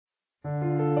Welcome,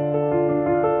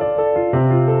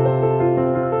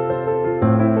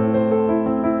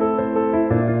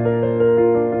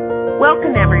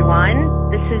 everyone.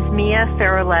 This is Mia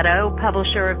Ferroletto,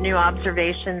 publisher of New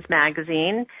Observations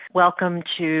magazine. Welcome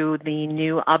to the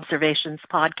New Observations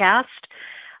podcast.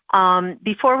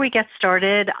 Before we get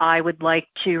started, I would like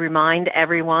to remind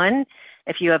everyone,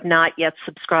 if you have not yet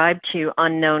subscribed to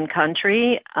Unknown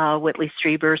Country, Whitley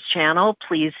Strieber's channel,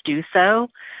 please do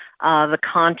so. The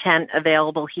content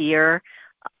available here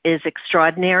is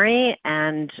extraordinary,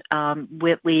 and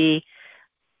Whitley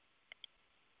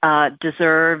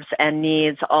deserves and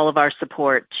needs all of our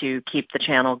support to keep the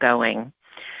channel going.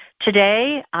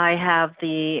 Today, I have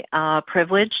the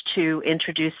privilege to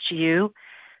introduce to you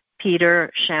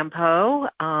Peter Champoux.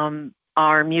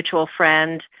 Our mutual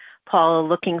friend, Paula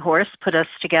Lookinghorse, put us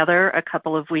together a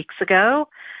couple of weeks ago.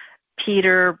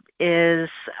 Peter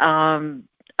is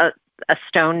a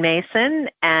stonemason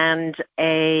and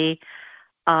a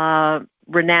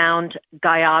renowned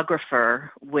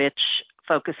geographer, which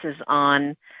focuses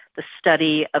on the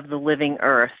study of the living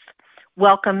earth.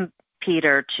 Welcome,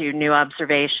 Peter, to New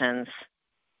Observations.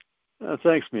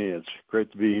 Thanks, Mia. It's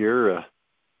great to be here.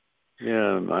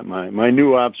 My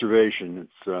new observation.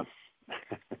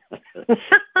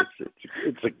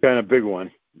 It's a kind of big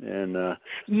one, and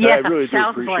yeah, I really do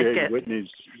appreciate like Whitney's.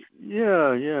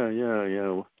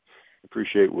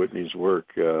 Appreciate Whitney's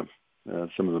work.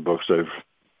 Some of the books I've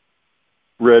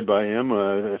read by him.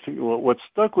 I think what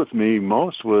stuck with me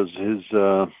most was his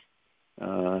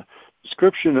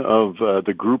description of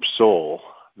the group soul,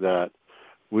 that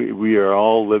we are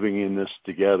all living in this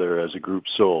together as a group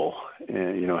soul,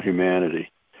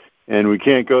 humanity. And we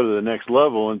can't go to the next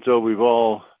level until we've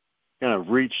all kind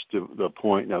of reached the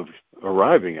point of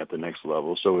arriving at the next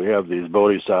level. So we have these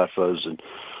bodhisattvas and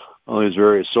all these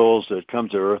various souls that come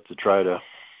to Earth to try to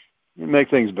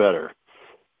make things better.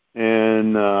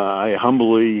 And I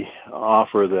humbly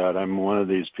offer that I'm one of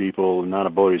these people, not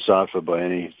a bodhisattva by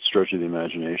any stretch of the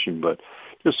imagination, but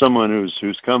just someone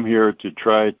who's come here to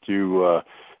try to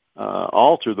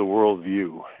alter the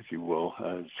worldview, if you will.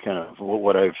 It's kind of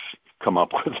what I've come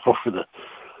up with over the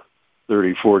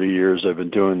 30, 40 years I've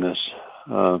been doing this.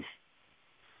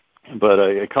 But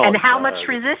I call and it, how much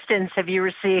resistance have you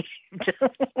received?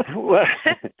 Well,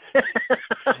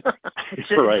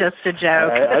 just a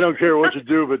joke. I don't care what you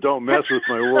do, but don't mess with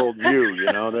my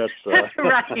worldview. That's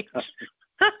right.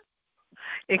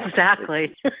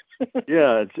 Exactly.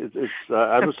 Yeah, it's.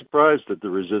 I was surprised at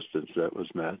the resistance that was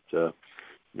met.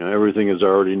 Everything is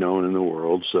already known in the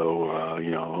world, so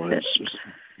it's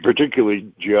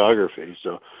particularly geography.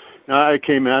 So I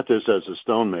came at this as a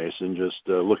stonemason, just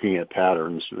looking at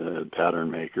patterns, pattern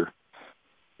maker.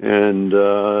 And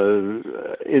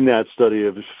in that study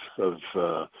of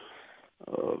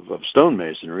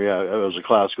stonemasonry, I was a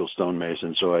classical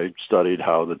stonemason, so I studied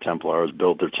how the Templars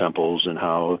built their temples and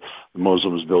how the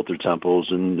Muslims built their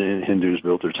temples and the Hindus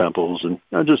built their temples. And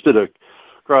I just did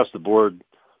across the board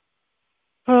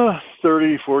 30,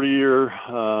 40-year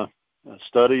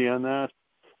study on that,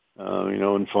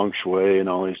 in feng shui and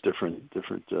all these different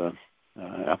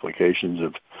applications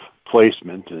of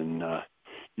placement and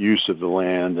use of the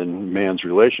land and man's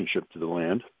relationship to the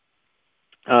land.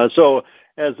 So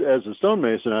as a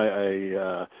stonemason,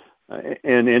 I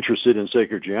and interested in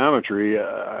sacred geometry,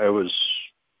 I was,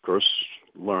 of course,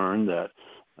 learned that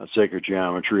sacred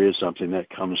geometry is something that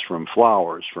comes from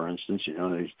flowers, for instance,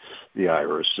 the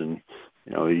iris, and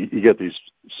you get these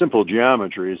simple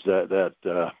geometries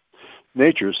that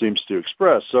nature seems to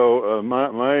express. So my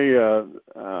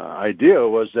idea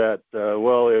was that,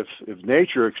 if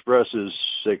nature expresses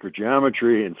sacred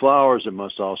geometry in flowers, it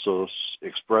must also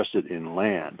express it in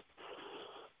land.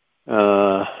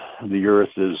 The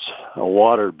earth is a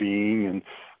water being, and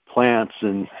plants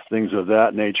and things of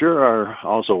that nature are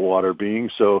also water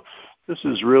beings. So this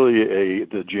is really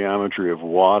the geometry of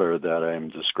water that I'm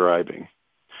describing.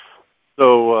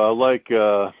 So like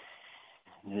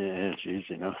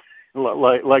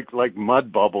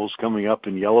mud bubbles coming up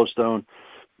in Yellowstone,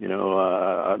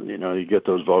 you get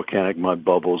those volcanic mud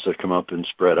bubbles that come up and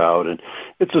spread out, and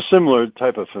it's a similar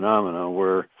type of phenomena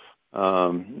where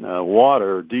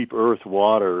water, deep earth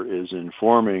water, is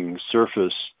informing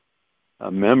surface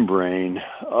membrane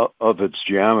of its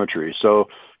geometry. So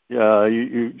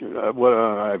what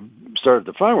I started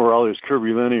to find were all these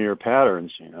curvilinear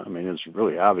patterns. It's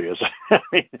really obvious.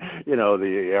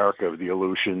 The arc of the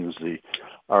Aleutians, the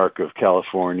arc of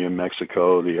California,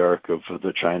 Mexico, the arc of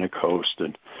the China coast,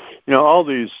 and all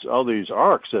these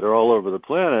arcs that are all over the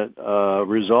planet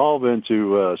resolve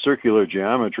into circular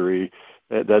geometry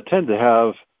that tend to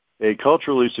have a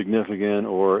culturally significant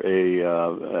or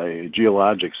a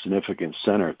geologic significant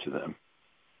center to them.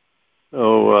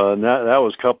 So that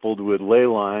was coupled with ley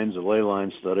lines, a ley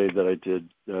line study that I did,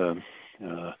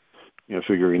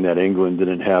 figuring that England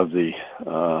didn't have the,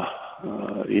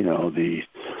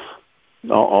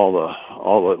 all the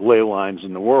ley lines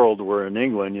in the world were in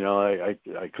England. I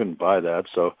couldn't buy that,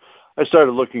 so I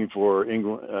started looking for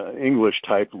English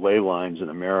type ley lines in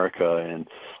America, and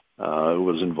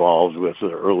was involved with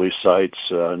the early sites,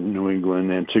 New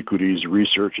England Antiquities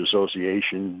Research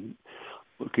Association,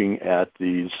 looking at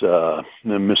these the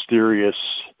mysterious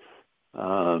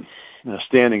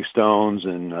standing stones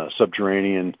and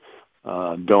subterranean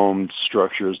domed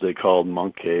structures they called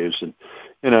monk caves,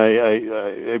 and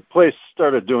I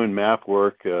started doing map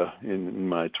work in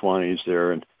my 20s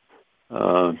there, and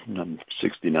I'm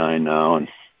 69 now, and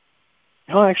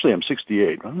actually I'm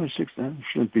 68. I'm 69.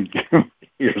 Shouldn't be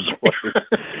years away.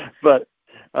 But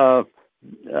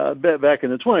back in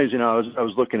the 20s, I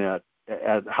was looking at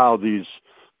how these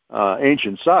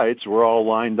ancient sites were all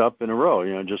lined up in a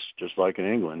row, just like in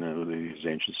England, these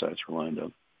ancient sites were lined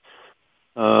up.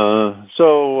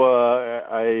 So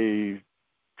I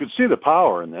could see the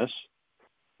power in this,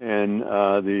 and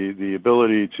the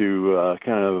ability to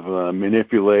kind of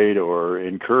manipulate or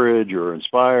encourage or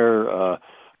inspire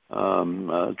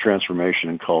transformation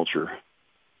in culture.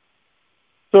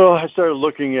 So I started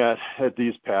looking at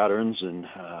these patterns and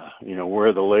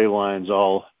where the ley lines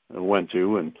all went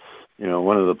to, and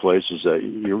one of the places that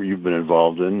you've been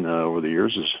involved in over the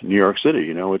years is New York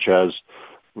City,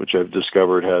 which I've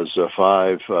discovered has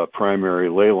 5 primary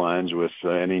ley lines with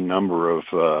any number of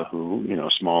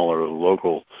smaller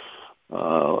local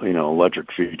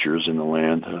electric features in the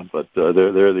land, but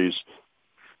there are these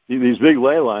big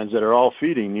ley lines that are all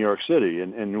feeding New York City,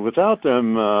 and without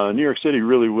them, New York City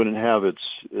really wouldn't have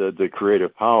the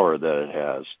creative power that it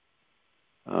has.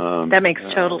 That makes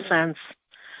total sense.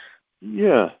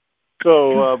 Yeah.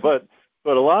 So, but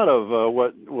a lot of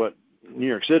what New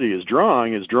York City is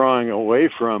drawing away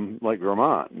from like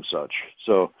Vermont and such.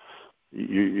 So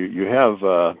you have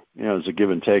there's a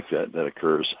give and take that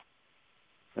occurs.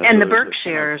 And the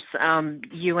Berkshires,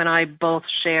 you and I both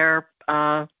share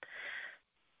the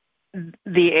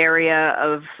area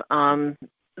of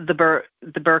the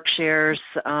Berkshires,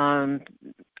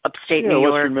 upstate New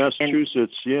York, Western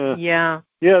Massachusetts. Yeah.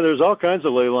 There's all kinds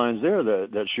of ley lines there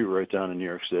that shoot right down in New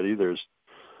York City. There's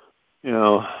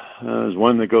there's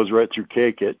one that goes right through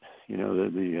Cayket,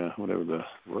 the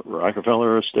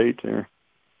Rockefeller estate there,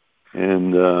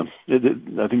 and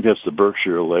I think that's the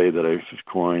Berkshire ley that I've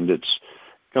coined. It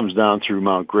comes down through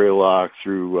Mount Greylock,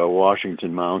 through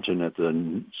Washington Mountain at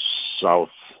the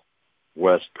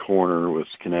southwest corner with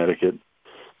Connecticut,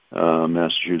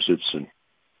 Massachusetts,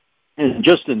 and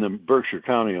just in the Berkshire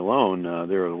County alone,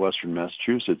 there in western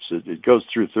Massachusetts, it goes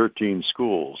through 13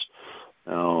 schools.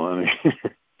 Now, I mean,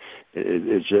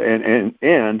 it's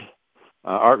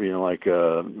art, like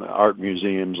art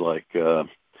museums like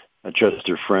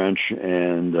Chester French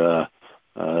and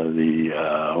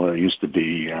it used to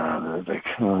be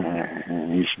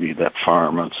that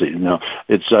farm. Let's see, no,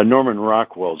 it's Norman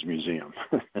Rockwell's museum.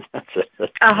 That's it.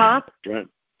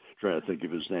 Trying to think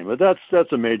of his name, but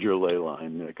that's a major ley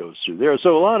line that goes through there.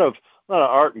 So a lot of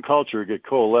art and culture get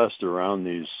coalesced around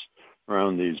these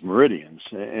meridians,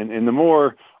 and the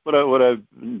more what I'm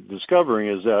discovering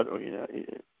is that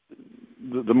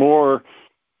the more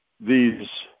these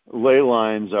ley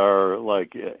lines are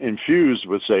like infused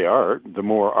with, say, art, the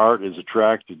more art is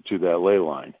attracted to that ley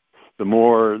line. The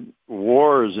more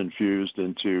war is infused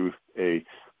into a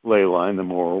ley line, the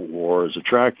more war is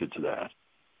attracted to that.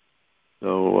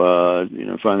 So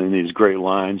finding these great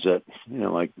lines that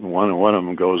like one of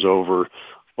them goes over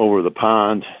the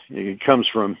pond. It comes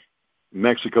from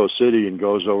Mexico City and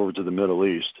goes over to the Middle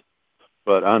East,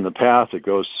 but on the path it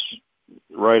goes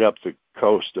right up the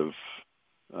coast of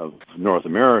North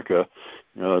America,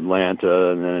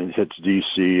 Atlanta, and then it hits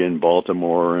D.C. and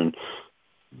Baltimore and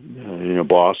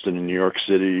Boston and New York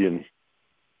City, and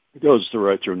it goes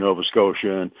right through Nova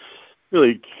Scotia, and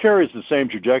really carries the same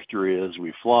trajectory as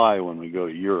we fly when we go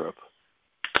to Europe,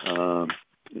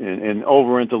 and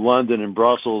over into London and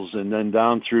Brussels, and then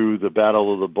down through the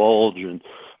Battle of the Bulge and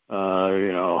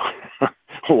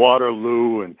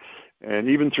Waterloo, and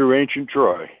even through ancient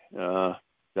Troy.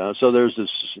 So there's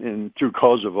this, and through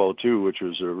Kosovo too, which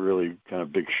was a really kind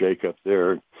of big shake-up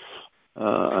there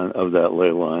of that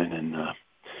ley line,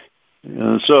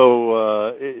 and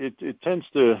so it tends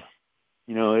to,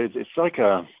 it's like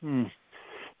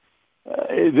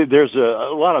there's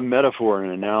a lot of metaphor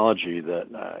and analogy that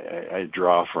I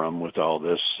draw from with all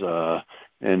this.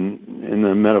 And in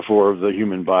the metaphor of the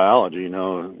human biology,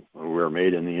 we're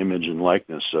made in the image and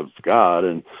likeness of God.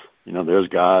 And, there's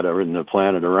God in the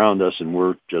planet around us, and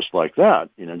we're just like that.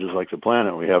 Just like the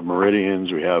planet, we have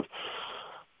meridians, we have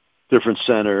different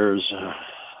centers,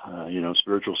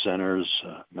 spiritual centers,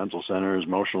 mental centers,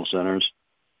 emotional centers.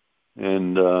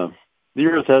 And the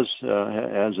Earth has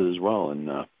it as well.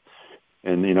 And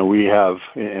we have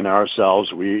in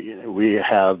ourselves, we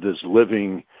have this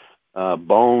living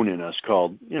bone in us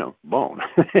called, bone.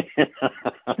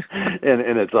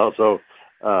 and it's also,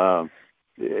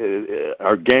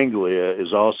 our ganglia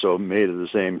is also made of the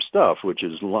same stuff, which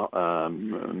is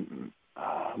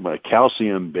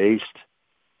calcium-based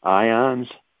ions.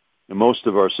 And most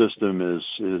of our system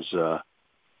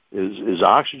is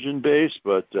oxygen-based,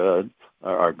 but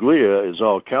our glia is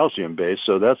all calcium-based.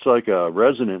 So that's like a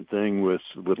resonant thing with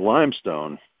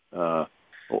limestone,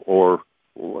 or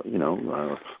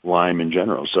lime in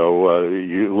general. So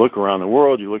you look around the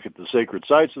world, you look at the sacred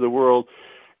sites of the world,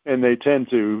 and they tend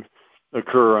to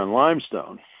occur on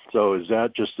limestone. So is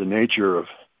that just the nature of,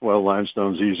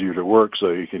 limestone's easier to work, so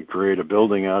you can create a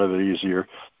building out of it easier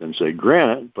than, say,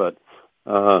 granite, but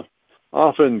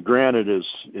often granite is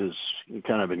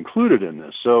kind of included in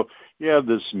this. So you have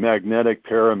this magnetic,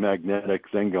 paramagnetic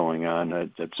thing going on at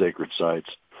sacred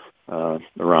sites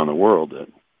around the world that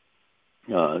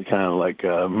kind of like,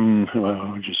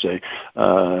 what would you say?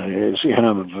 It kind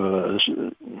of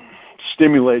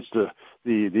stimulates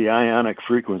the ionic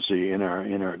frequency in our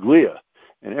glia,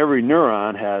 and every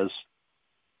neuron has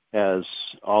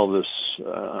all this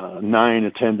 9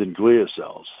 attendant glia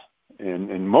cells,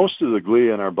 and most of the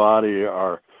glia in our body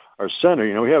are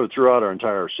centered. We have it throughout our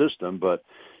entire system, but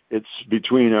it's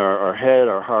between our head,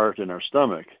 our heart, and our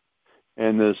stomach,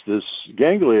 and this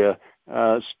ganglia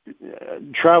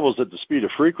travels at the speed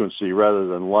of frequency rather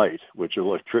than light, which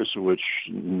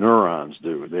neurons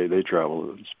do. They travel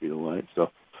at the speed of light.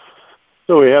 So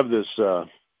we have this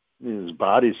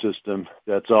body system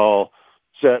that's all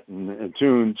set and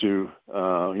tuned to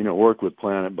work with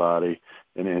planet body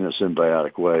in a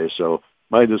symbiotic way. So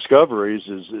my discoveries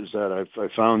is that I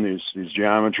found these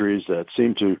geometries that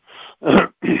seem to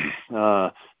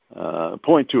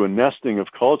point to a nesting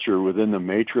of culture within the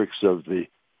matrix of the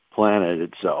planet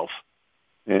itself.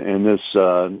 And this,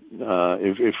 my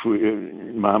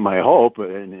hope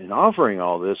in offering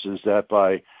all this is that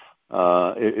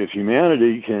if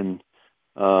humanity can,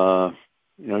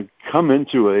 come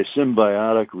into a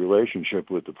symbiotic relationship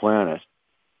with the planet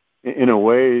in a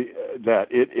way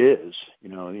that it is,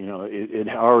 it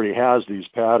already has these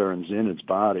patterns in its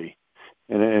body,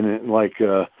 and it, like,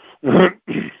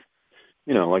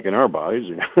 like in our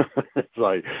bodies, it's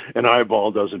like an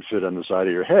eyeball doesn't fit on the side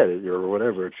of your head or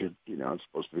whatever. It should, it's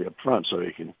supposed to be up front so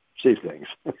you can see things.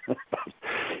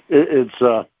 It's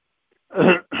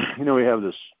we have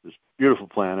this beautiful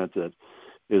planet that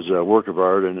is a work of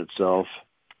art in itself,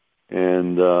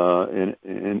 and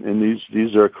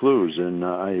these are clues. And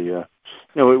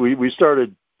we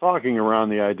started talking around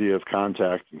the idea of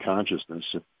contact and consciousness,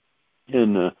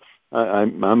 and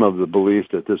I'm of the belief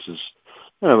that this is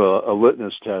kind of a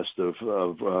litmus test of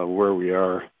where we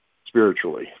are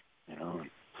spiritually.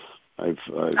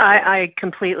 I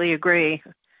completely agree.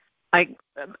 I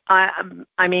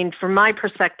mean, from my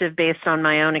perspective, based on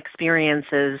my own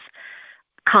experiences,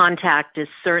 contact is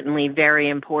certainly very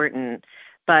important,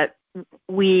 but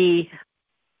we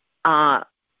have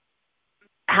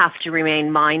to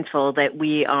remain mindful that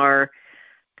we are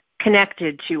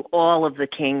connected to all of the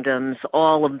kingdoms,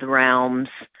 all of the realms,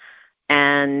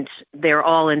 and they're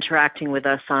all interacting with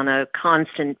us on a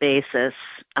constant basis,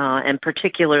 and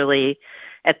particularly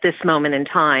at this moment in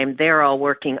time, they're all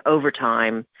working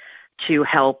overtime to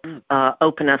help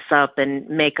open us up and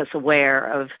make us aware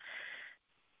of,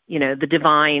 the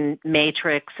divine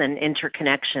matrix and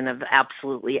interconnection of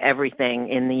absolutely everything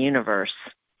in the universe.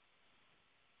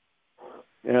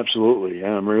 Absolutely,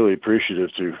 and I'm really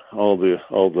appreciative to all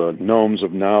the gnomes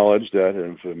of knowledge that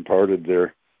have imparted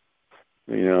their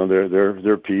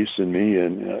piece in me,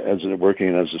 and as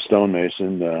working as a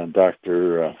stonemason,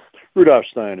 Dr. Rudolf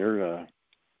Steiner,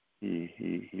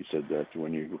 he said that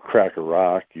when you crack a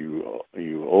rock, you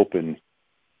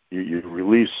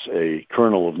release a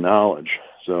kernel of knowledge.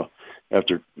 So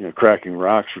after cracking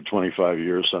rocks for 25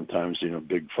 years, sometimes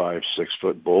big 5-6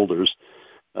 foot boulders,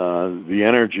 the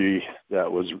energy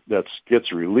that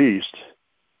gets released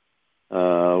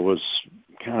was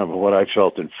kind of what I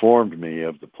felt informed me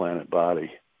of the planet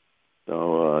body.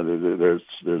 So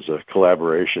there's a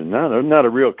collaboration, not a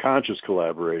real conscious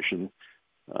collaboration,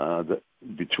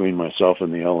 between myself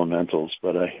and the elementals,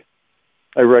 but I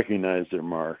recognize their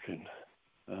mark, and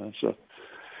so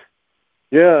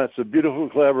yeah, it's a beautiful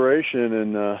collaboration.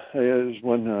 And there's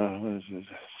one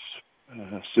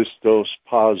Sistos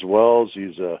Paz Wells.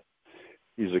 He's a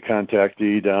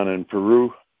contactee down in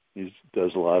Peru. He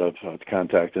does a lot of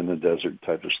contact in the desert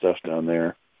type of stuff down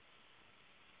there.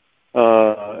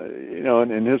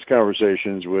 In his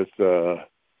conversations with the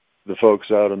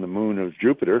folks out on the moon of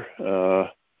Jupiter,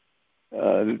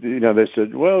 they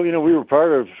said, well, we were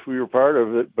part of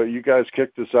it, but you guys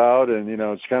kicked us out, and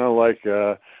it's kind of like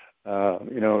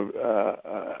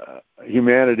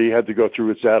humanity had to go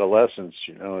through its adolescence.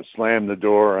 It slammed the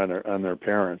door on their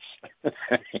parents,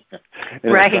 and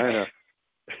right.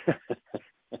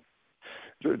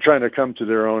 trying to come to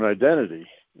their own identity.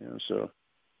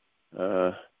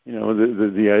 The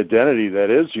identity that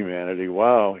is humanity.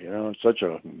 Wow, it's such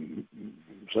a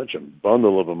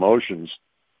bundle of emotions.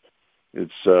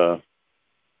 It's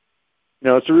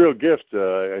it's a real gift.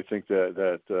 I think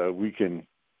that we can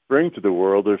bring to the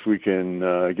world if we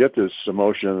can get this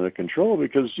emotion under control,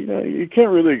 because you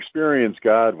can't really experience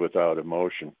God without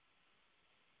emotion.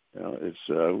 It's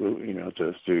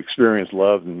to experience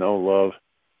love and know love.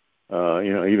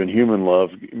 Even human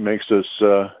love makes us.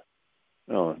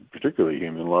 Particularly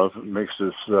human love makes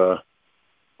us,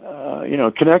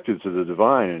 connected to the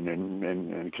divine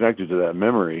and connected to that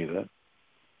memory. That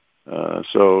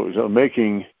so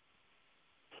making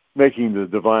the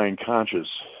divine conscious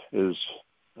is,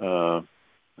 I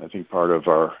think, part of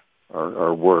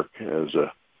our work as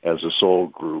a soul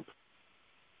group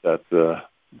that the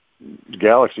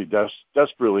galaxy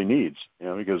desperately needs.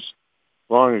 Because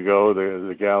long ago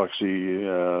the galaxy,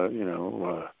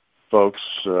 folks.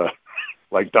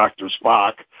 Like Dr.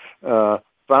 Spock,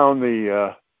 found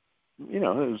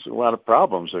there's a lot of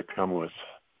problems that come with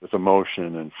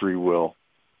emotion and free will.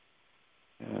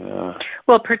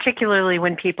 Well, particularly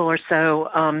when people are so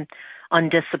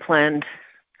undisciplined.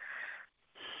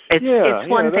 It's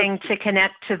one thing to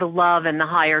connect to the love and the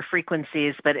higher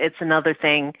frequencies, but it's another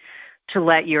thing to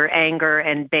let your anger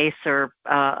and baser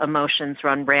emotions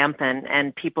run rampant.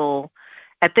 And people,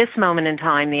 at this moment in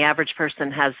time, the average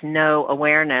person has no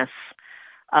awareness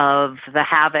of the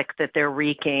havoc that they're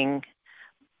wreaking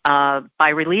by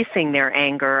releasing their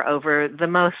anger over the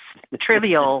most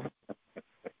trivial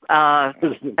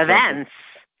events.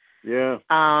 Yeah.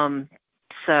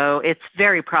 So it's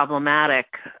very problematic.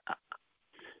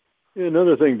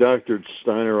 Another thing Dr.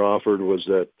 Steiner offered was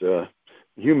that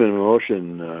human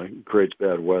emotion creates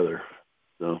bad weather.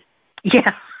 So.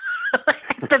 Yeah,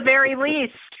 at the very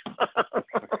least.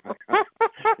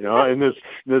 In this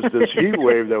heat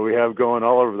wave that we have going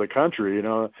all over the country,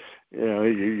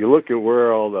 you look at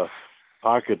where all the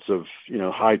pockets of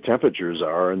high temperatures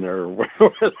are, and there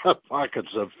are pockets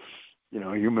of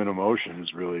human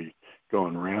emotions really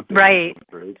going rampant. Right.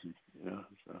 Crazy.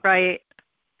 Right.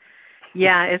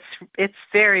 Yeah, it's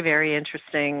very, very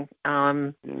interesting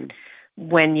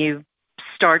when you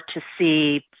start to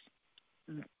see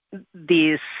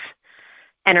these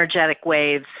energetic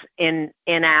waves in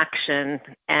action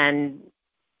and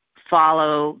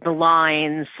follow the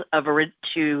lines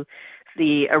to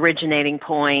the originating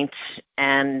point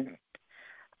and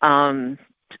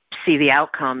see the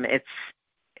outcome. It's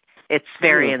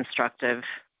very instructive.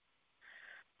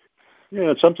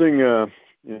 Yeah, it's something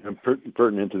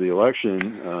pertinent to the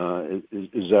election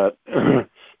is that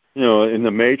in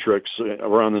the matrix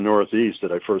around the Northeast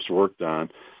that I first worked on,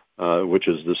 which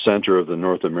is the center of the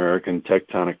North American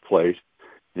tectonic plate,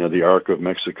 the Arc of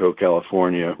Mexico,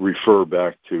 California, refer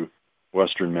back to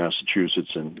Western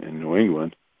Massachusetts and New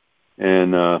England.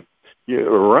 And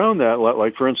around that,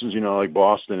 like for instance, like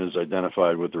Boston is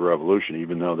identified with the revolution,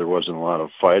 even though there wasn't a lot of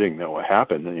fighting that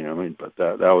happened, but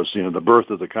that was, the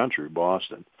birth of the country,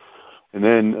 Boston. And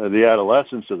then the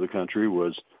adolescence of the country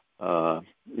was,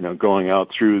 going out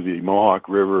through the Mohawk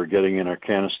River, getting in our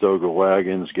Conestoga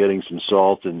wagons, getting some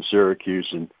salt in Syracuse,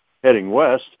 and heading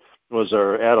west was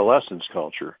our adolescence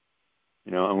culture.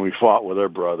 And we fought with our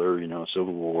brother,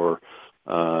 Civil War.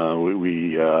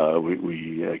 We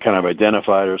kind of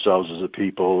identified ourselves as a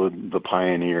people, the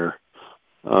pioneer.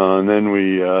 And then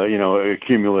we,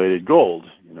 accumulated gold,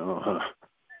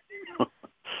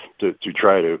 to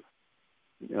try to,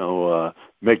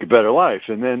 make a better life.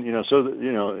 And then,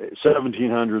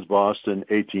 1700s Boston,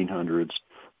 1800s,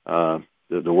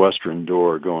 the Western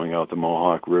Door going out the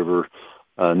Mohawk River,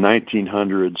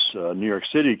 1900s, New York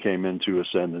City came into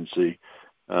ascendancy.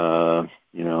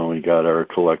 We got our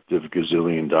collective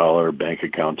gazillion-dollar bank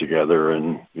account together,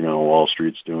 and Wall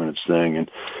Street's doing its thing.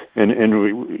 And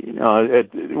we,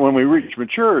 when we reach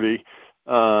maturity,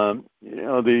 the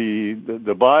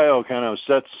bio kind of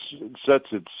sets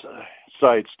its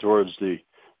sights towards the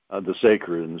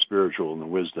sacred and the spiritual and the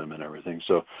wisdom and everything.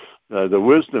 So the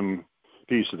wisdom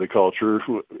piece of the culture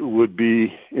would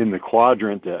be in the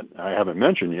quadrant that I haven't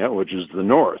mentioned yet, which is the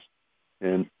north,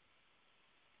 and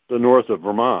the north of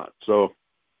Vermont. So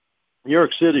New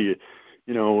York City,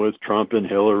 with Trump and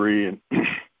Hillary and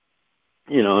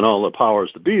and all the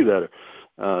powers to be that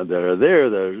are there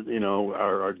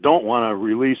that don't want to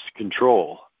release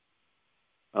control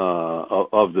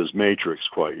of this matrix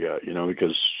quite yet,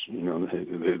 because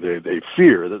they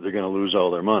fear that they're going to lose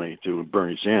all their money to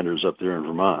Bernie Sanders up there in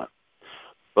Vermont.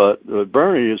 But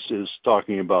Bernie is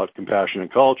talking about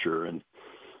compassionate culture, and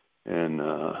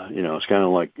it's kind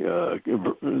of like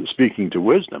speaking to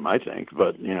wisdom, I think.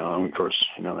 But of course,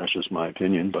 that's just my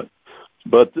opinion.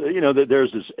 But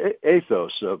there's this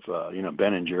ethos of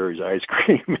Ben and Jerry's ice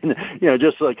cream, and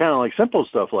just kind of like simple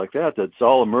stuff like that. That's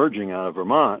all emerging out of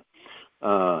Vermont.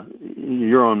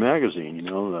 Your own magazine,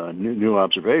 New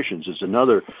Observations, is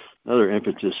another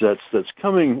impetus that's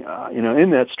coming, in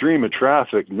that stream of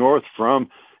traffic north from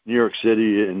New York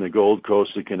City and the Gold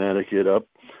Coast of Connecticut up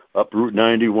Route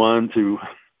 91 to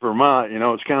Vermont.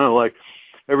 It's kind of like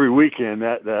every weekend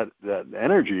that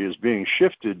energy is being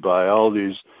shifted by all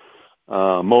these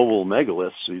mobile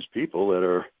megaliths, these people that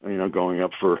are going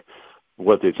up for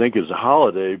what they think is a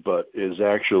holiday, but is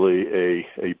actually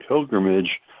a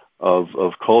pilgrimage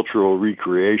of cultural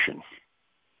recreation.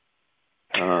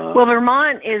 Well,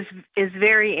 Vermont is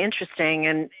very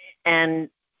interesting, and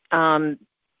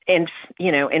in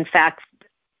fact,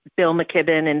 Bill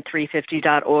McKibben in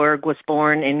 350.org was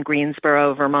born in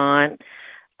Greensboro, Vermont.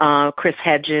 Chris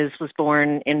Hedges was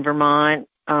born in Vermont.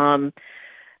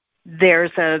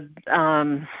 There's a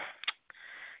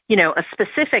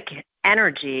specific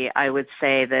energy, I would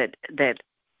say, that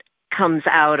comes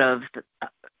out of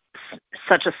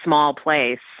such a small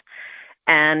place.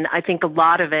 And I think a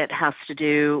lot of it has to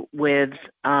do with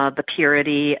the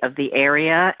purity of the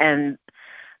area and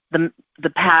the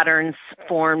patterns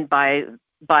formed by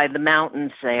the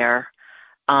mountains there.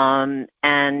 And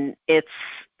it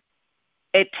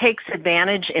takes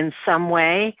advantage in some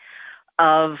way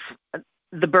of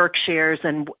the Berkshires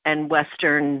and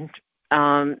Western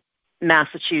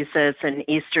Massachusetts and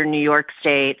Eastern New York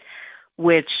State,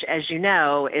 which, as you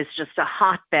know, is just a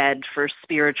hotbed for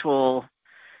spiritual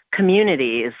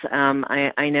communities.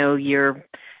 I know you're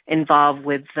involved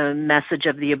with the Message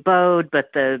of the Abode,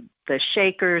 but the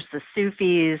Shakers, the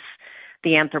Sufis,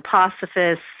 the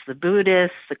Anthroposophists, the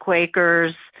Buddhists, the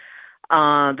Quakers,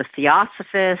 the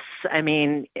Theosophists. I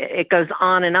mean, it goes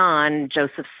on and on.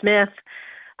 Joseph Smith,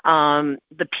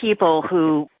 the people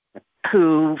who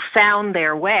found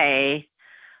their way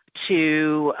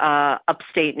to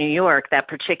upstate New York, that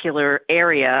particular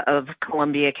area of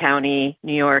Columbia County,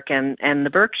 New York, and the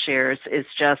Berkshires is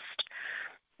just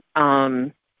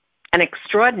an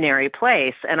extraordinary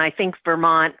place. And I think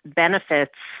Vermont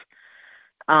benefits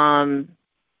from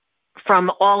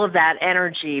all of that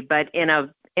energy, but in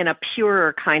a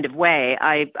purer kind of way.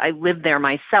 I lived there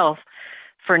myself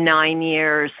for 9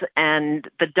 years, and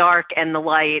the dark and the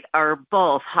light are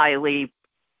both highly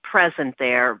present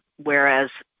there, whereas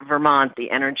Vermont,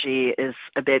 the energy is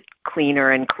a bit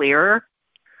cleaner and clearer,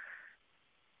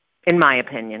 in my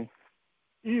opinion.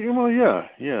 Well, yeah,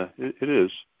 it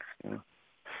is.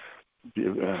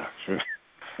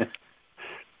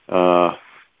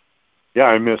 Yeah,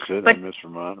 I miss it. I miss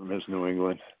Vermont. I miss New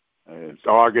England. It's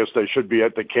August. I should be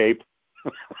at the Cape.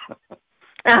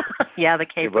 Yeah, the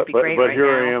Cape would be great. But right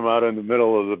here now. I am out in the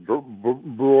middle of the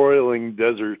broiling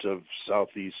desert of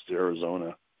southeast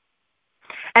Arizona.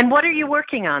 And what are you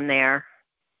working on there?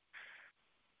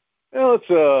 Well,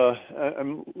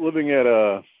 I'm living at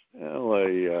a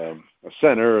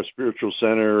center, a spiritual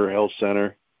center, health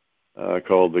center,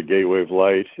 called the Gateway of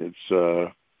Light. It's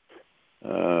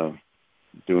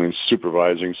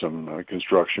supervising some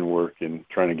construction work and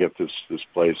trying to get this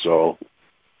place all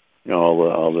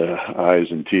the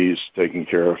I's and T's taken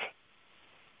care of.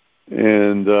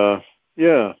 And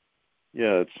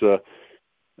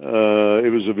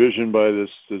it was a vision by this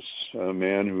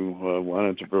man who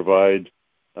wanted to provide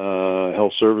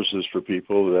health services for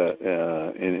people that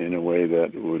in a way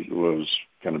that was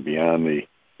kind of beyond the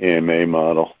AMA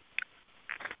model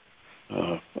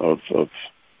of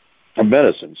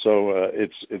medicine. So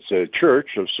it's a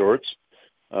church of sorts.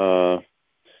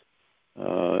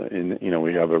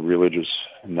 We have a religious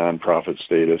nonprofit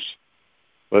status,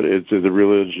 but the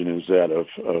religion is that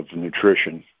of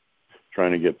nutrition,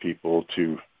 trying to get people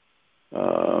to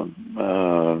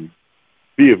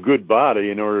be of good body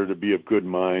in order to be of good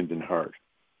mind and heart.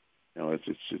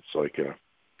 it's like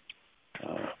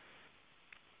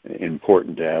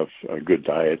important to have a good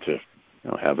diet to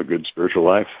have a good spiritual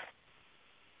life.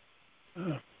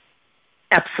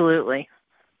 Absolutely.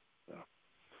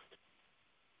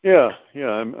 Yeah.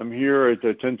 I'm here. I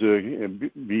tend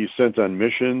to be sent on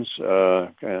missions. I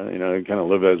kind of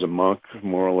live as a monk,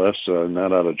 more or less,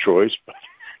 not out of choice, but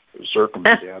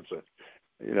circumstance.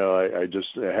 I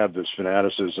just have this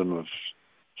fanaticism of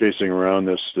chasing around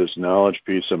this knowledge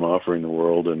piece I'm offering the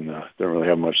world, and don't really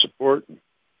have much support.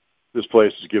 This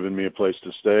place has given me a place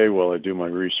to stay while I do my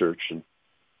research and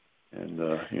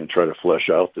try to flesh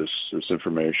out this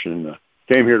information.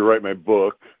 Came here to write my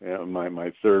book,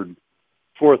 my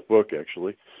fourth book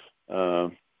actually,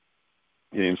 the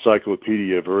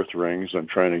Encyclopedia of Earth Rings. I'm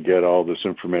trying to get all this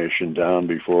information down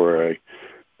before I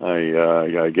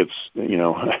get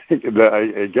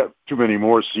I get too many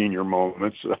more senior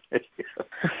moments.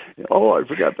 Oh, I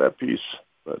forgot that piece.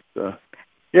 But there's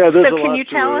a lot. So can you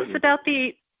tell us about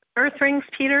the Earth Rings,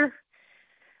 Peter?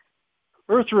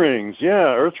 Earth Rings,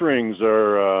 Earth Rings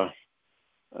are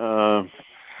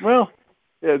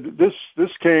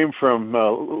this came from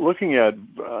looking at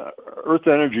Earth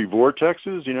energy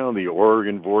vortexes. The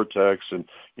Oregon vortex, and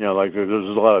like there's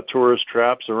a lot of tourist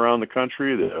traps around the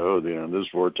country. This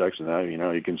vortex and that.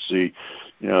 You can see.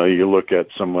 You look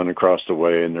at someone across the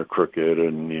way and they're crooked,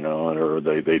 and or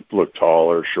they look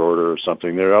tall or shorter or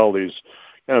something. There are all these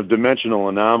kind of dimensional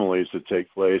anomalies that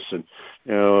take place, and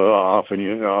often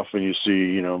you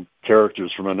see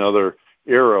characters from another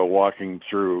era walking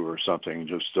through or something.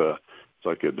 Just it's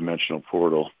like a dimensional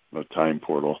portal, a time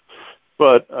portal.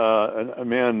 But a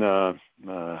man,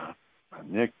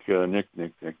 Nick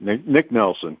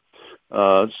Nelson,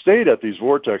 stayed at these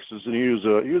vortexes, and he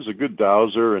was a good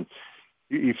dowser, and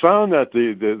he found that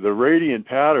the radiant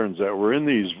patterns that were in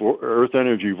these Earth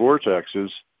energy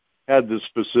vortexes had this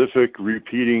specific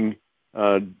repeating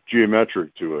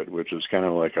geometric to it, which is kind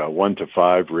of like a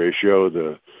 1-to-5 ratio.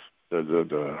 The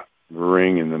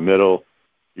ring in the middle,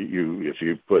 if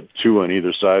you put 2 on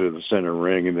either side of the center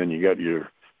ring, and then you got your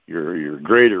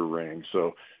greater ring.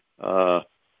 So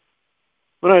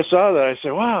when I saw that, I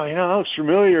said, "Wow, that looks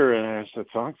familiar." And I said,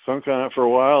 thunk on it for a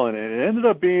while, and it ended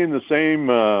up being the same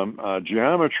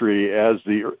geometry as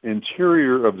the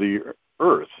interior of the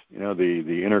Earth.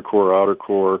 The inner core, outer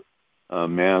core,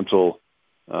 mantle,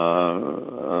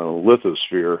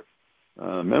 lithosphere,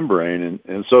 membrane,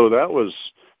 and so that was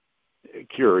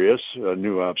curious, a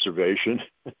new observation.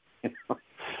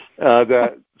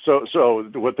 So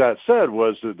what that said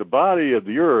was that the body of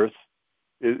the Earth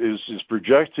is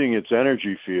projecting its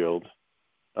energy field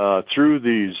through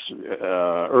these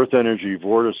Earth energy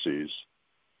vortices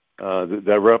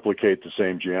that replicate the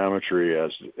same geometry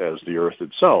as the Earth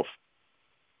itself.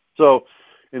 So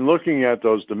in looking at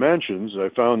those dimensions, I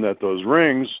found that those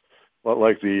rings,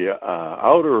 like the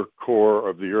outer core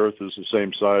of the Earth, is the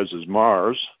same size as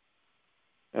Mars,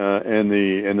 and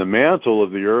the mantle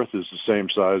of the Earth is the same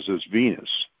size as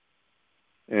Venus,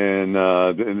 and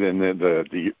then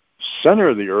the center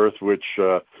of the Earth, which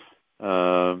some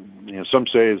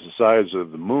say is the size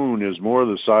of the Moon, is more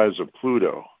the size of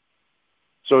Pluto.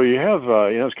 So you have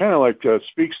it's kind of like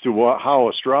speaks to how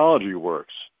astrology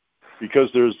works,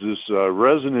 because there's this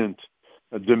resonant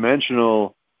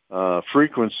dimensional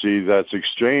frequency that's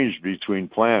exchanged between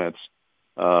planets.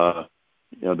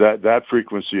 That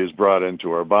frequency is brought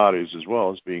into our bodies as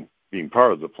well as being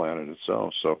part of the planet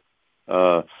itself. So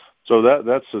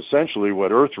that's essentially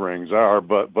what Earth rings are,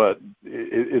 but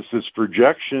it's this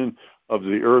projection of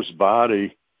the Earth's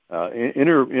body,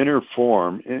 inner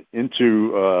form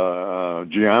into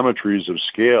geometries of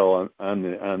scale on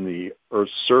the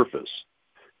Earth's surface.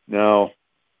 Now,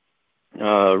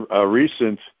 a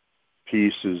recent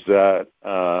piece is that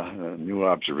a new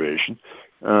observation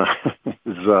is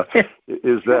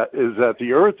that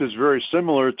the Earth is very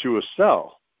similar to a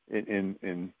cell. I'm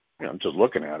just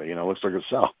looking at it. It looks like a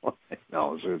cell.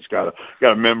 It's got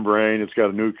a membrane, it's got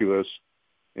a nucleus,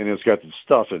 and it's got the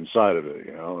stuff inside of it.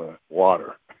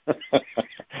 Water.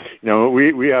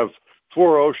 We have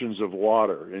 4 oceans of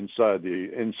water inside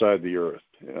the Earth.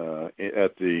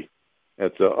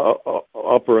 At the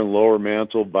upper and lower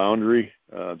mantle boundary,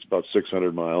 it's about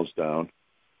 600 miles down.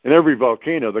 And every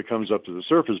volcano that comes up to the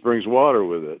surface brings water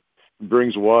with it. It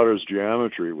brings water's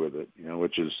geometry with it,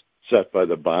 which is set by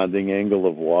the bonding angle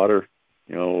of water,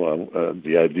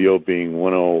 the ideal being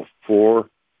 104.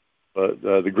 But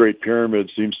the Great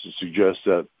Pyramid seems to suggest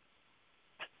that,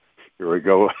 here we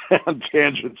go, on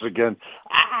tangents again.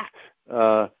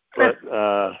 But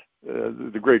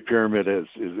the Great Pyramid is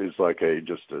like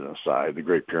just an aside. The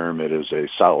Great Pyramid is a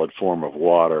solid form of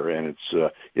water, and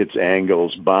its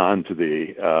angles bond to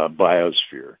the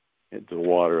biosphere, to the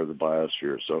water of the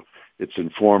biosphere. So it's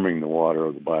informing the water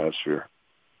of the biosphere.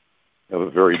 Of a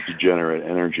very degenerate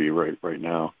energy right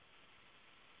now.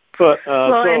 But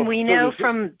and we know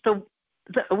from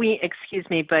excuse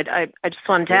me, but I just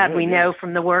wanted to add, we know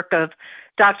from the work of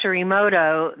Dr.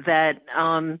 Emoto that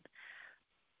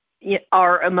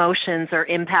our emotions are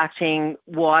impacting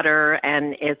water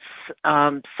and its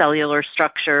cellular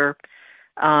structure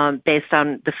based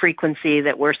on the frequency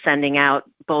that we're sending out,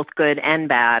 both good and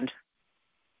bad.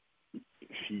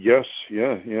 Yes,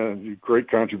 yeah. Great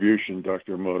contribution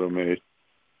Dr. Emoto made.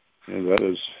 And that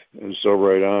is so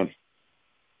right on.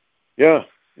 Yeah.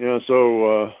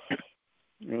 So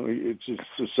it's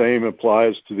the same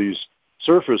applies to these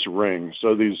surface rings.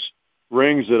 So these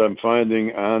rings that I'm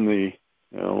finding on the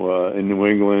in New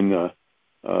England,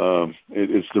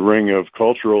 it's the ring of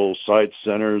cultural sites,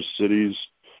 centers, cities.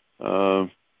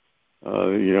 Boston,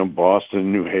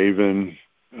 New Haven,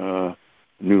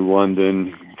 New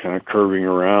London, kind of curving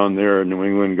around there. New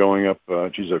England going up.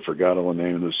 I forgot all the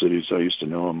name of the cities. I used to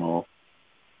know them all.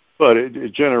 But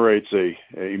it generates a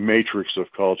matrix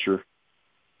of culture.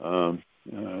 But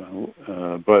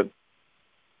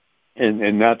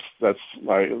that's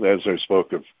like, as I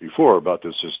spoke of before about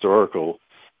this historical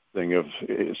thing of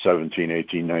 17,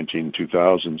 18, 19,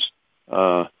 2000s.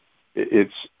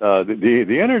 It's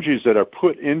the energies that are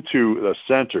put into the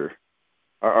center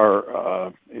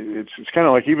are it's kind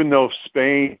of like, even though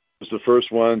Spain was the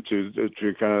first one to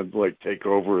kind of like take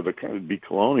over, the kind of be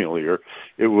colonial here,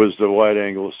 it was the white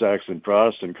Anglo-Saxon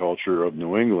Protestant culture of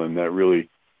New England that really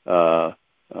was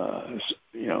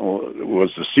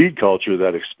the seed culture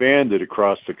that expanded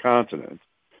across the continent.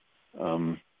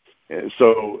 So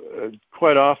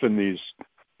quite often these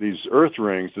earth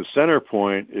rings, the center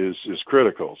point is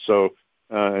critical. So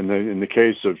in the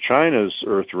case of China's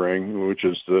earth ring, which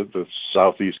is the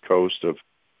southeast coast of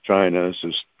China, is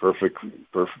this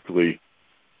perfectly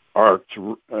arced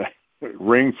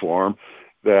ring form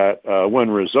that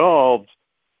when resolved,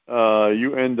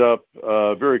 you end up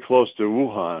very close to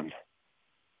Wuhan.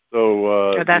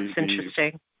 So that's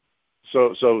interesting.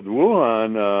 So the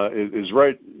Wuhan is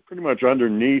right pretty much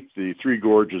underneath the Three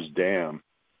Gorges Dam.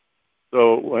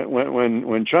 So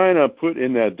when China put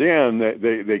in that dam,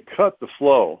 they cut the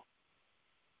flow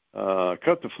of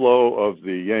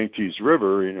the Yangtze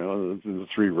River, the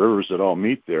three rivers that all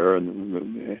meet there,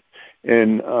 and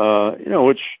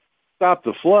which stopped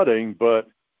the flooding, but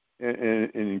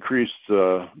and increased.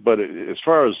 But as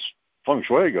far as feng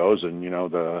shui goes, and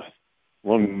the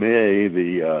Long Mei,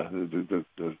 the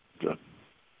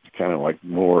kind of like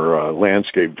more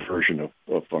landscape version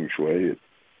of feng shui,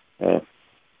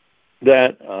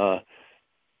 that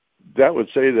would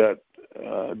say that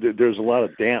there's a lot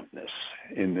of dampness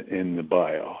in the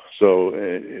bio. So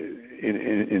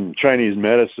in Chinese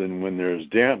medicine, when there's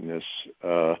dampness,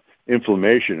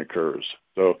 inflammation occurs.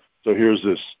 So here's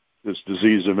this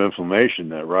disease of inflammation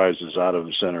that rises out of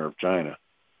the center of China.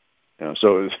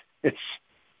 So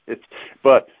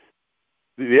but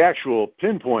the actual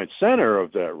pinpoint center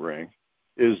of that ring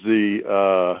is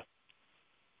the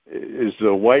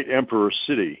White Emperor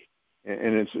City,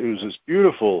 and it was this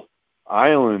beautiful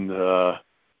island out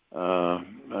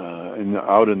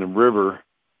in the river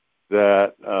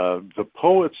that the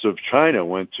poets of China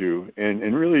went to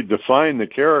and really defined the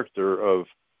character of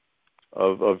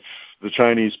the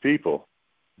Chinese people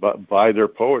by their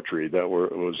poetry that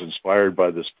was inspired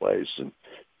by this place, and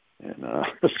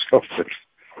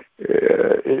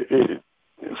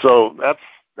so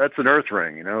that's an earth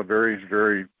ring, very,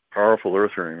 very powerful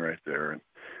earth ring right there,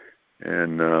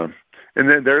 and then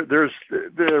there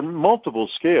are multiple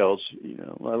scales,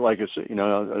 like I said, an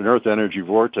earth energy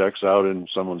vortex out in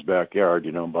someone's backyard,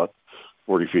 about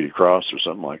 40 feet across or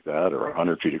something like that, or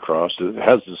 100 feet across. It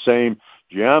has the same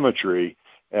geometry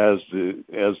as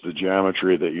the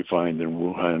geometry that you find in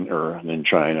Wuhan or in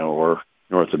China or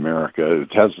North America.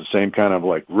 It has the same kind of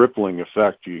like rippling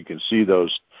effect. You can see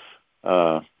those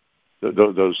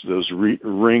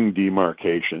ring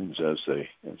demarcations as they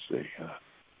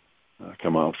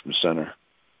come out from the center.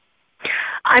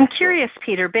 I'm curious,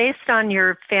 Peter, based on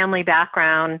your family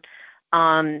background,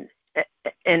 in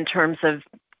terms of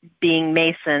being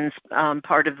Masons,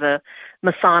 part of the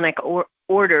Masonic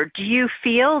order, do you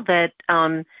feel that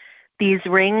these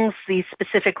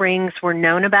specific rings were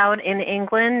known about in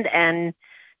England and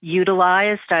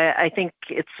utilized? I think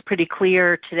it's pretty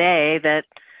clear today that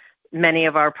many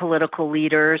of our political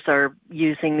leaders are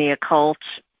using the occult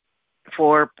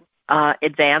for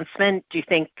advancement. Do you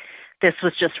think this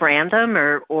was just random,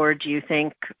 or do you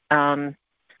think, in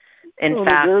Well,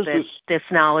 fact, there's that this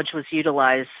knowledge was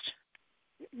utilized?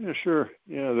 Yeah, sure.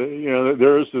 Yeah,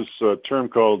 there is this term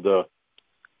called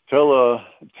Tesla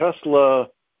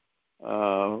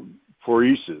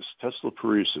poresis,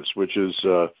 which is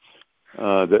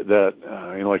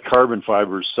like carbon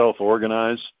fibers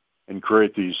self-organize and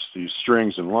create these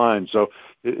strings and lines. So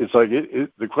it's like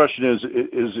the question is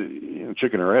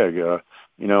chicken or egg?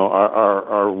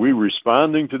 Are we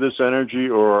responding to this energy,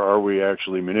 or are we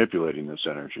actually manipulating this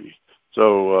energy?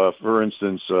 So, for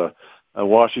instance,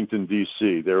 Washington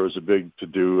D.C., there was a big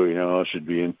to-do. Should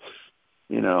be in.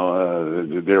 They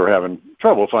were having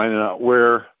trouble finding out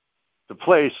where to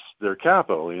place their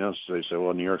capital. So they said,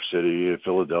 well, New York City,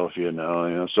 Philadelphia,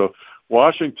 no. So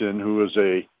Washington, who was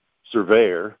a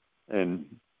surveyor and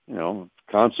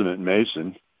consummate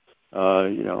mason,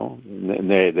 and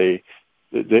they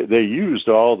used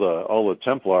all the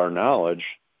Templar knowledge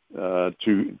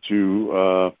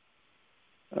to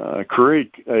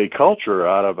create a culture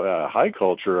a high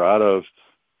culture out of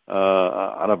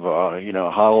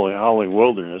howling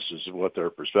wilderness is what their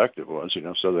perspective was.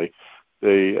 So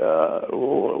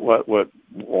what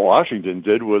Washington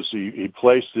did was he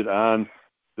placed it on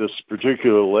this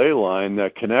particular ley line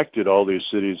that connected all these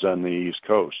cities on the East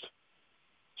Coast.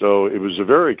 So it was a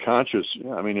very conscious.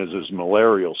 It's this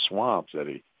malarial swamp that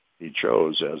he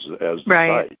chose as the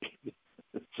right.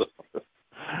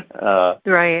 site.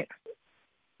 Right.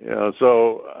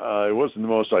 So it wasn't the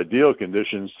most ideal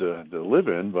conditions to live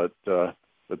in, but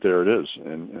there it is.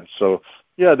 And so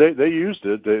they used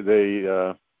it.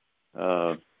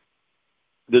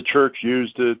 The church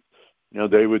used it.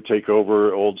 They would take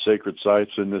over old sacred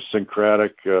sites in this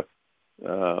syncretic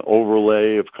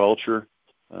overlay of culture.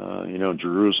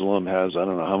 Jerusalem has I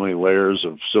don't know how many layers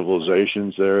of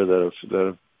civilizations there that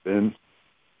have been,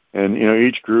 and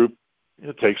each group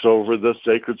takes over the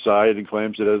sacred site and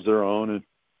claims it as their own,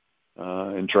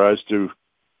 and tries to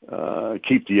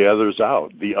keep the others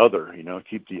out.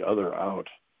 Keep the other out,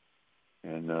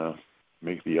 and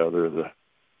make the other the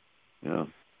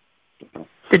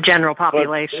general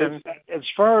population. But as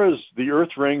far as the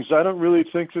Earth rings, I don't really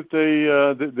think that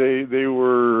they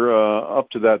were up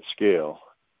to that scale,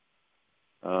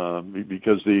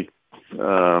 because the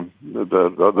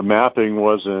mapping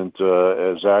wasn't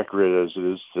as accurate as it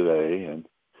is today, and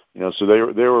so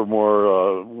they were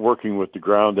more working with the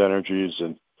ground energies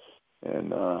and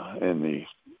the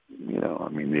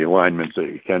the alignments that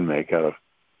you can make out of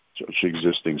such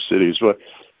existing cities.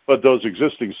 But those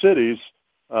existing cities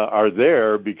are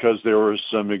there because there were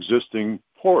some existing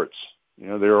ports. They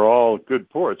were all good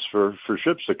ports for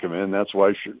ships to come in. That's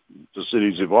why the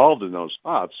cities evolved in those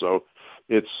spots. So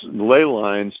its ley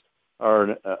lines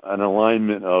are an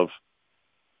alignment of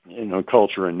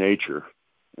culture and nature.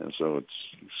 And so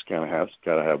it's kind of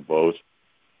got to have both.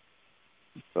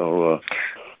 So,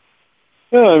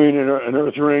 an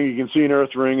Earth ring, you can see an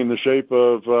Earth ring in the shape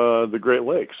of the Great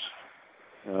Lakes.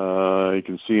 You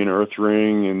can see an Earth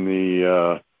ring in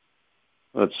the,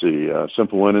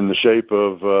 simple one in the shape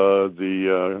of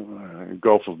the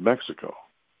Gulf of Mexico.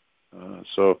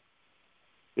 So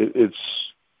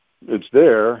it's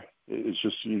there. It's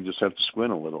just, you just have to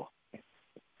squint a little.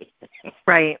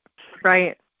 Right.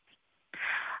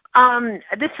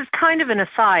 This is kind of an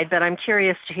aside, but I'm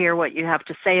curious to hear what you have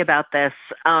to say about this.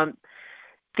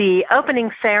 The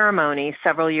opening ceremony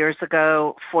several years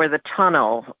ago for the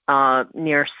tunnel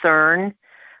near CERN,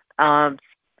 the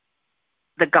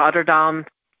Goddardam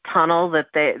tunnel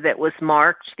that was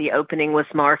marked, the opening was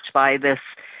marked by this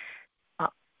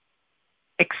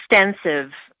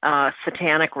extensive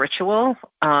satanic ritual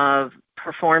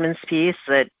performance piece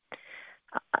that,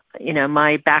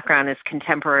 my background is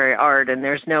contemporary art, and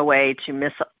there's no way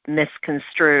to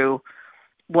misconstrue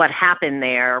what happened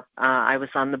there. I was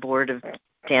on the board of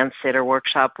Dance Theater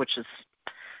Workshop, which is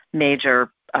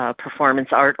major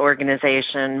performance art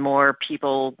organization. More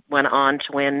people went on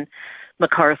to win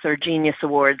MacArthur Genius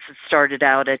Awards. It started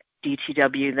out at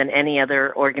DTW than any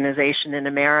other organization in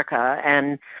America,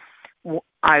 and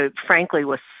I frankly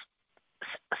was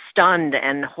stunned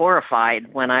and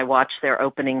horrified when I watched their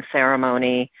opening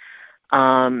ceremony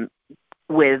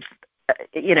with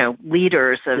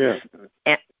leaders of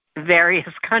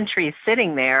various countries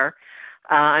sitting there.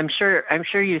 I'm sure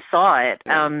you saw it.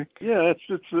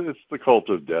 It's the cult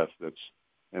of death that's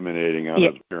emanating out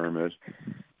of the pyramid.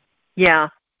 Yeah.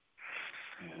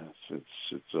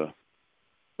 It's a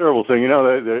terrible thing.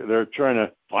 They're trying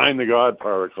to find the God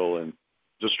particle and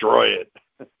destroy it.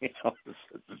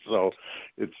 So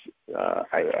it's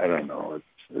I don't know.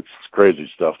 It's crazy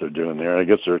stuff they're doing there. I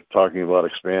guess they're talking about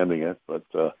expanding it, but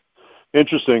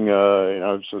Interesting.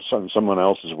 Someone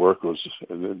else's work was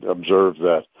observed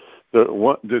that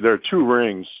there are two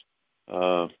rings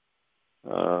in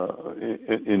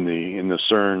the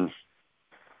CERN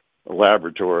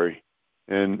laboratory,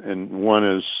 and one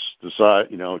is the size,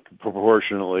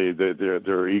 proportionally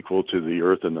they're equal to the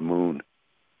Earth and the Moon.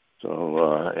 So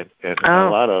a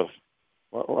lot of,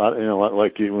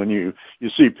 like when you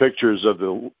see pictures of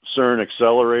the CERN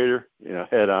accelerator,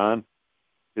 head on,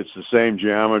 it's the same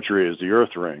geometry as the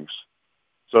Earth rings.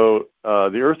 So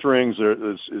the Earth rings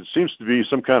it seems to be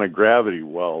some kind of gravity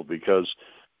well, because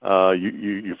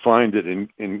you find it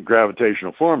in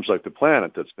gravitational forms like the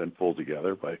planet that's been pulled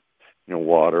together by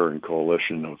water and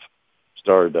coalition of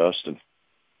stardust, and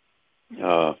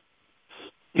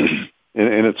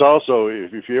and it's also,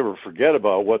 if you ever forget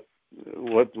about what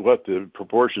the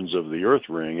proportions of the Earth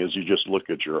ring is, you just look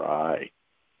at your eye,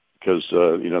 because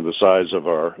the size of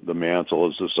the mantle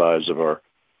is the size of our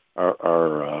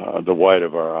the white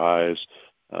of our eyes.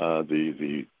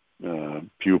 The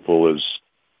pupil is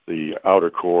the outer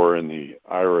core, and the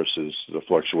iris is the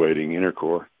fluctuating inner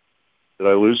core. Did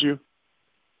I lose you?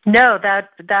 No, that's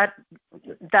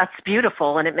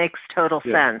beautiful, and it makes total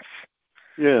sense.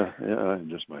 Yeah,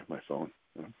 just my phone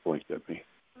blinked at me.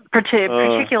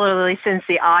 Particularly since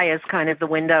the eye is kind of the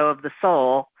window of the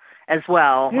soul as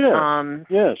well.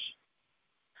 Yes.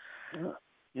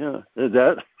 Yeah.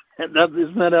 That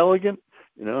isn't that elegant?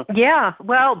 Yeah.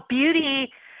 Well,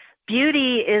 beauty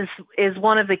is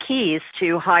one of the keys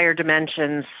to higher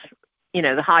dimensions.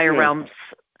 The higher realms,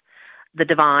 the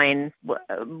divine,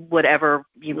 whatever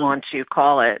you want to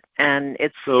call it, and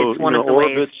it's one of the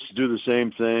orbits ways. Do the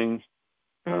same thing.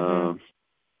 Mm-hmm.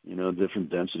 Different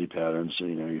density patterns.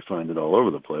 You find it all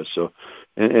over the place. So,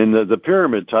 and the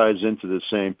pyramid ties into the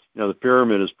same. The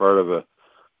pyramid is part of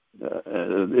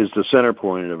is the center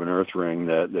point of an Earth ring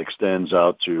that extends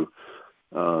out to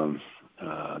the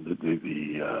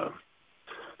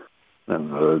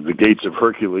gates of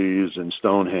Hercules and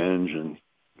Stonehenge, and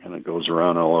kind of goes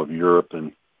around all of Europe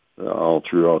and all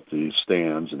throughout the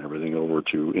stands and everything over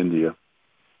to India.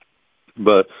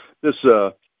 But this,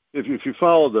 if you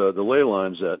follow the ley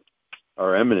lines that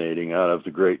are emanating out of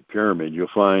the Great Pyramid, you'll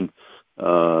find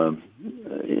the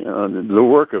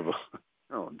work of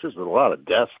just a lot of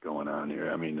death going on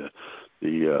here. I mean,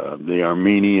 the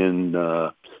Armenian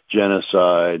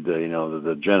genocide,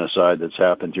 the genocide that's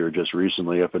happened here just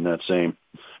recently up in that same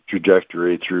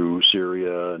trajectory through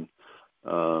Syria, and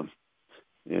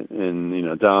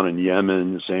down in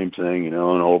Yemen, the same thing, and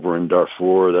over in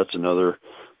Darfur, that's another,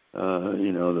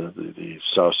 the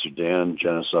South Sudan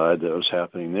genocide that was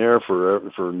happening there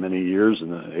for many years in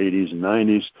the 80s and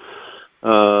 90s.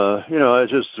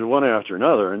 It's just one after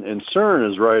another, and CERN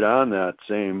is right on that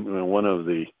same, one of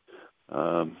the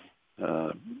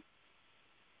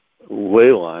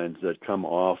ley lines that come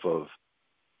off of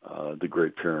the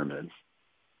Great Pyramid.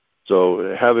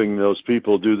 So having those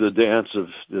people do the dance of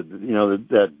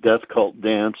that death cult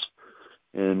dance,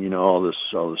 and all this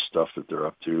stuff that they're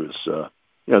up to is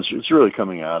it's really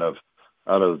coming out of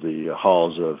the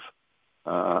halls of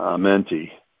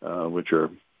Amenti, which are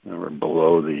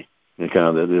below the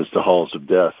is the halls of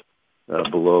death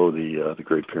below the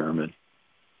Great Pyramid.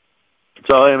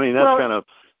 So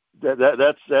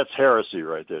that's heresy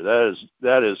right there.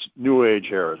 That is New Age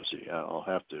heresy. I'll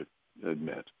have to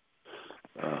admit,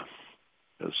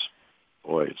 because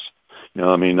boy, it's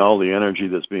all the energy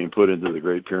that's being put into the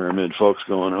Great Pyramid, folks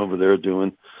going over there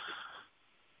doing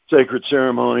sacred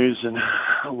ceremonies and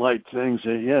light things.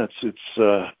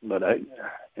 But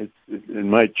it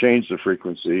might change the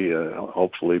frequency,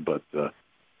 hopefully, but it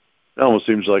almost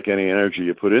seems like any energy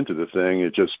you put into the thing,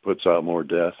 it just puts out more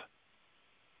death.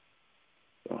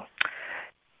 So.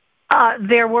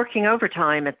 They're working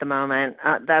overtime at the moment.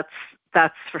 That's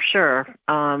for sure.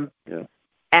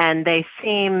 And they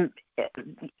seem,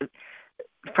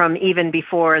 from even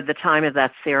before the time of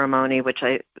that ceremony, which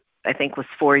I think was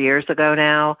 4 years ago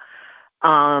now,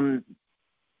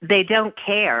 they don't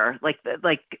care. Like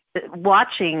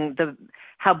watching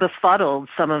how befuddled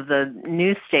some of the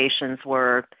news stations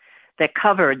were that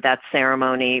covered that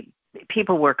ceremony.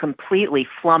 People were completely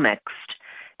flummoxed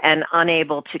and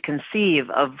unable to conceive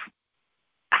of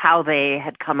how they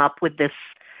had come up with this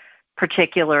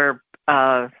particular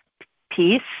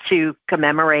piece to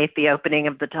commemorate the opening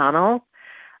of the tunnel.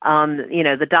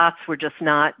 The dots were just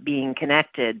not being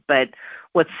connected. But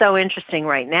what's so interesting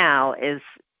right now is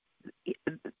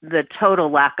the total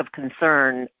lack of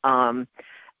concern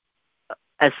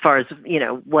as far as,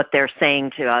 what they're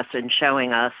saying to us and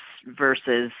showing us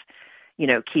versus,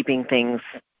 keeping things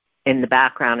in the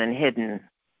background and hidden.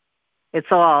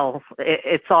 It's all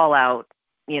out,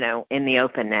 in the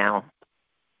open now.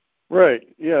 Right.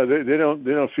 Yeah. They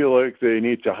don't feel like they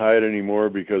need to hide anymore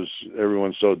because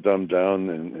everyone's so dumbed down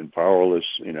and powerless,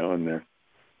 in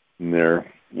their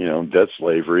debt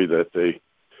slavery that they,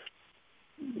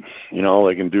 all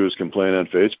they can do is complain on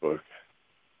Facebook.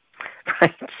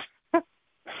 Right.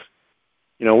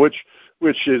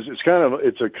 Which is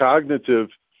it's a cognitive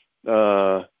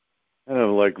kind of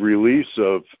like release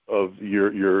of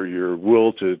your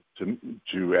will to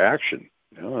action.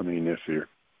 I mean, if you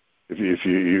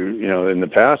in the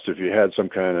past, if you had some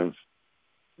kind of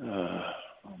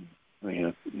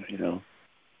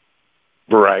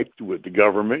gripe with the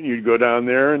government, you'd go down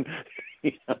there and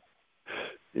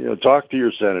talk to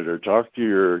your senator, talk to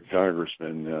your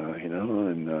congressman,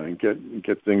 and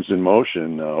get things in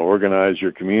motion, organize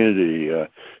your community,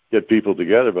 get people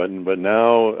together. But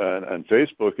now on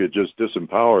Facebook, it just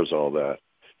disempowers all that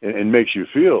and makes you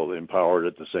feel empowered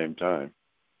at the same time.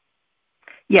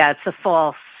 Yeah, it's a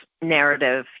false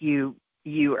narrative. You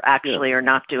actually are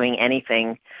not doing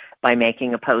anything by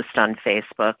making a post on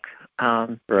Facebook.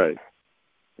 Right.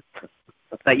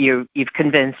 But you've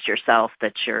convinced yourself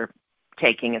that you're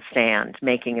taking a stand,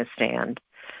 making a stand,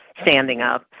 standing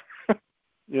up.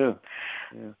 Yeah.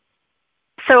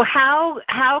 So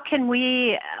how can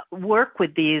we work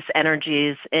with these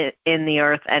energies in the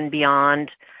earth and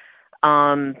beyond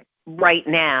right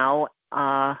now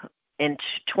in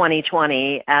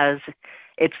 2020, as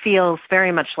it feels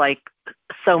very much like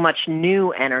so much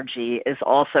new energy is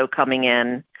also coming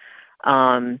in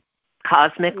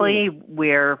cosmically?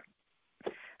 We're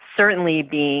certainly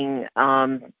being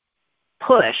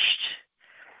pushed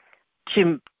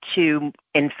to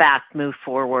in fact move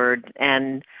forward,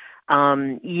 and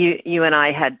you and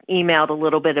I had emailed a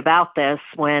little bit about this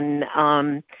when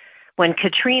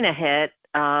Katrina hit.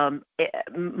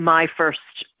 My first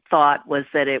thought was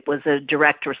that it was a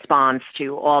direct response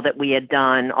to all that we had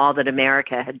done, all that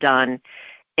America had done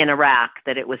in Iraq,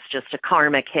 that it was just a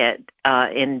karmic hit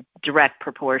in direct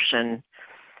proportion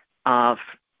to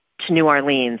New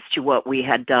Orleans, to what we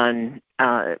had done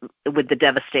with the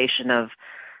devastation of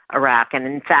Iraq. And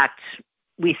in fact,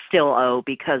 we still owe,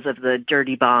 because of the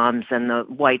dirty bombs and the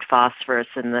white phosphorus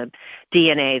and the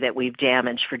DNA that we've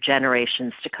damaged for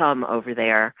generations to come over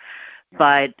there.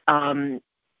 But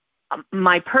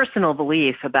my personal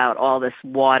belief about all this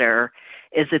water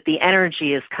is that the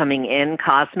energy is coming in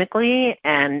cosmically,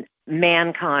 and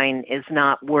mankind is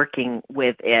not working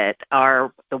with it.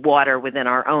 The water within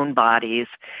our own bodies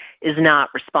is not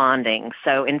responding.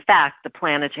 So, in fact, the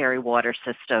planetary water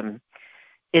system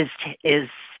is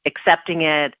accepting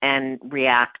it and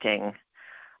reacting.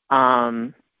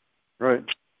 Right.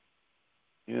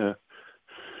 Yeah.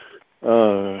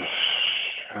 Let's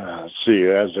see.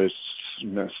 As I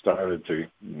started to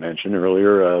mention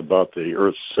earlier about the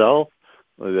Earth's cell,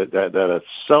 that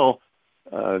cell.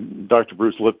 Dr.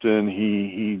 Bruce Lipton,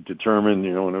 he determined,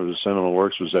 one of his seminal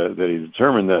works was that he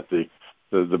determined that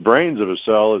the brains of a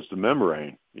cell is the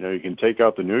membrane. You can take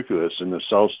out the nucleus and the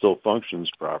cell still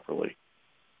functions properly.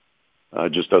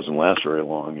 It just doesn't last very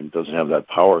long and doesn't have that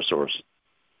power source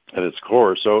at its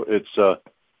core. So it's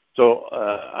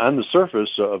on the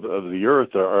surface of the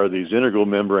Earth are these integral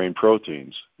membrane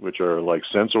proteins, which are like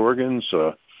sense organs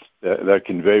that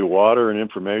convey water and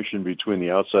information between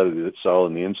the outside of the cell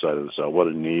and the inside of the cell, what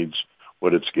it needs,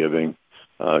 what it's giving,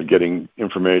 getting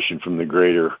information from the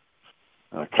greater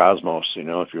cosmos,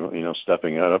 if you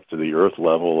stepping out up to the Earth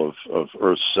level of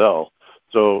Earth's cell.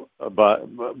 So by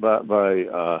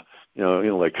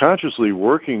like consciously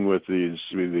working with these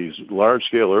large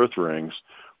scale Earth rings,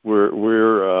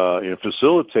 we're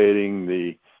facilitating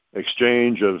the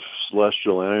exchange of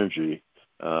celestial energy,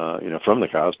 from the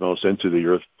cosmos into the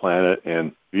Earth planet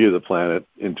and via the planet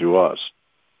into us.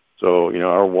 So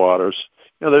our waters,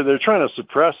 they're trying to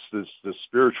suppress this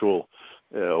spiritual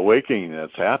awakening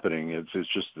that's happening. It's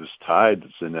just this tide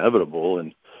that's inevitable,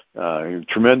 and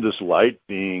tremendous light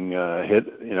being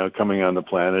hit, coming on the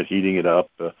planet, heating it up,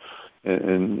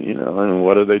 and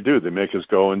what do? They make us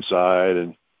go inside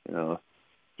and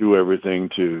do everything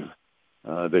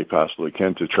they possibly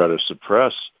can to try to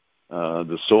suppress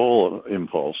the soul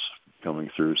impulse coming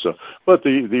through. So, but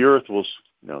the Earth will,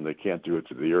 they can't do it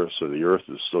to the Earth, so the Earth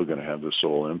is still going to have the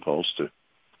soul impulse to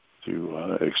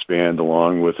expand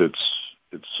along with its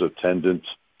attendant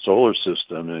solar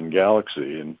system and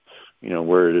galaxy, and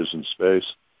where it is in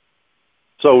space.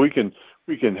 So we can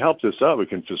help this out. We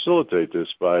can facilitate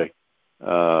this by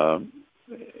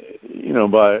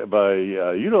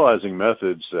utilizing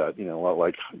methods that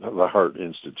like the Heart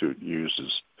Institute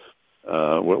uses,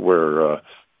 where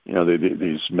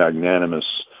these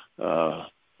magnanimous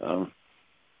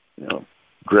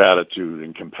gratitude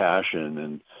and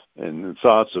compassion and the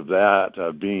thoughts of that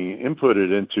being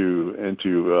inputted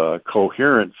into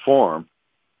coherent form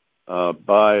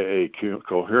by a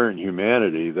coherent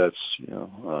humanity that's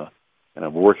kind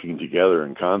of working together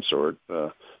in consort,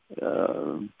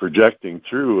 projecting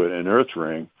through an earth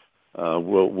ring,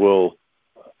 will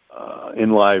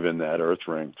enliven that earth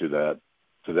ring to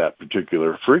that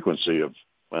particular frequency of,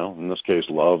 well, in this case,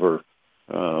 love or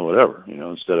whatever.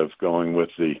 Instead of going with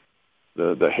the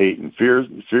hate and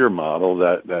fear model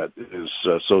that is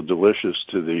so delicious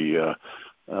to the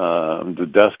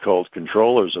death cult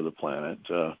controllers of the planet.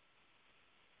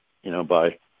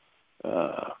 By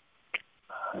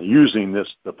using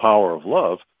the power of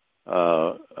love,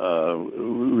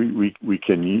 we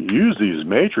can use these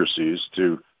matrices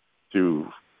to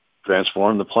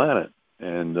transform the planet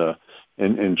and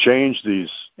change these,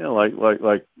 like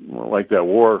that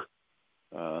war.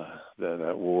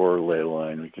 That war ley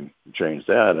line, we can change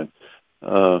that, and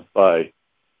by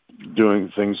doing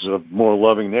things of more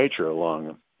loving nature along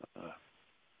them.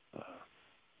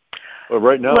 But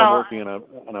right now, I'm working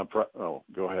on a.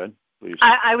 Go ahead, please.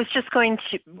 I was just going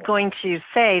to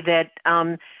say that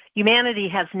humanity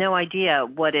has no idea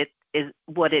what it is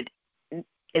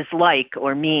like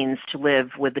or means to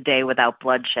live with a day without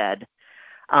bloodshed.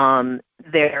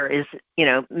 There is,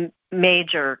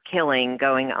 major killing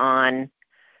going on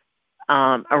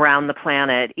around the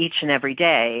planet each and every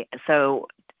day. So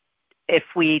if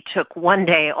we took one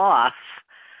day off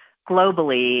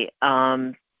globally,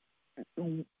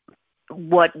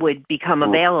 what would become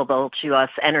available to us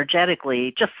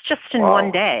energetically just in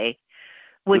one day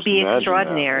would be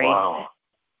extraordinary. Wow.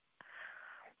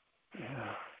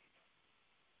 Yeah.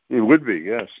 It would be,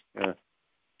 yes. Yeah.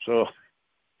 So,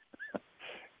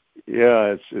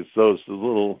 yeah, it's those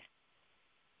little,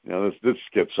 this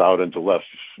gets out into left,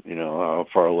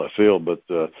 far left field, but,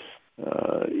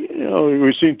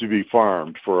 we seem to be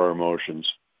farmed for our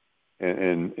emotions.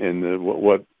 And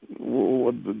what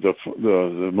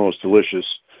the most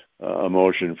delicious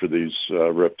emotion for these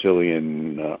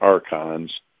reptilian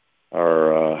archons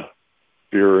are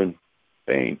fear and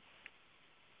pain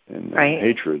and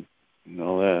hatred and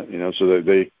all that. So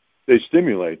they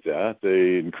stimulate that,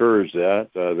 they encourage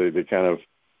that, they kind of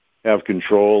have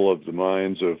control of the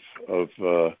minds of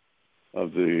the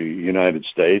United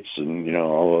States and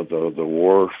all of the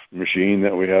war machine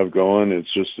that we have going. It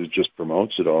just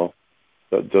promotes it all.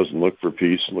 That doesn't look for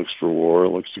peace, it looks for war, it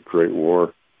looks to create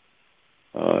war.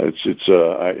 I'm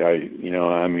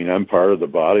part of the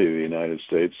body of the United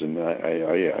States, and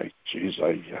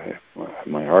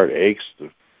my heart aches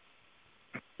to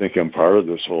think I'm part of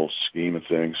this whole scheme of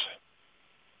things.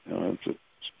 It's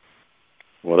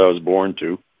what I was born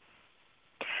to.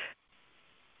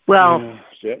 Well,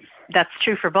 that's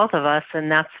true for both of us,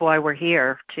 and that's why we're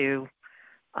here to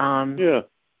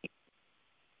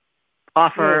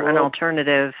offer an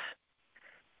alternative.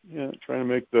 Yeah, trying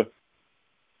to make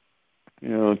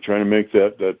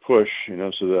that push,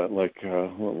 so that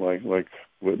like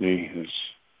Whitney has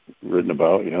written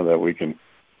about, that we can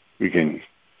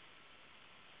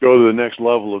go to the next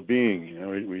level of being.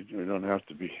 We don't have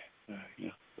to be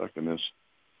stuck in this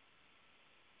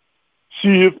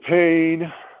sea of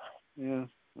pain. Yeah,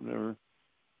 whatever.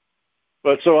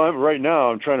 But so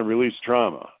I'm trying to release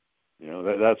trauma.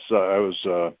 I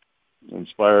was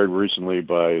inspired recently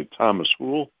by Thomas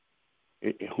Hubl,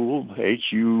 Hubl,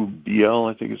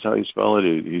 I think is how you spell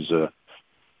it. He's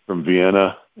from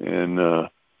Vienna and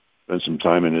spent some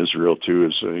time in Israel too.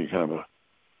 Is kind of a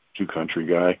two-country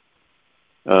guy.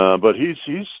 But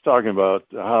he's talking about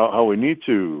how we need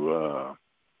to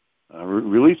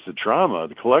release the trauma,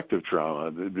 the collective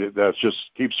trauma that just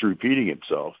keeps repeating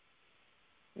itself.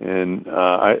 And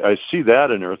I see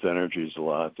that in earth energies a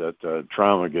lot, that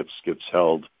trauma gets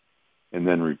held and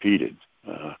then repeated,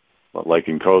 like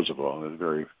in Kosovo.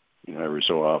 Very, every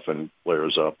so often it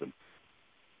flares up.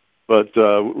 But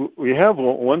we have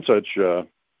one such,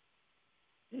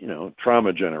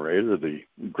 trauma generator, the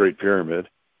Great Pyramid,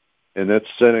 and that's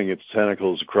sending its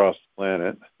tentacles across the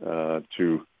planet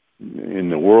in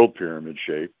the world pyramid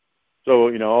shape. So,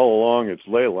 all along its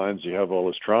ley lines, you have all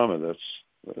this trauma that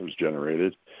was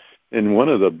generated. And one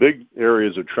of the big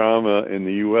areas of trauma in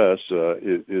the U.S.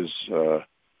 is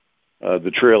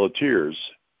the Trail of Tears,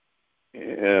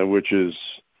 which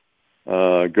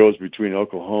goes between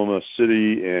Oklahoma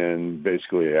City and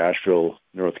basically Asheville,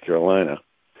 North Carolina.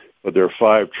 But there are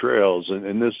 5 trails,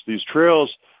 and these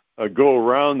trails go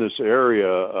around this area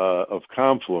of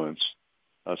confluence,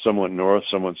 somewhat north,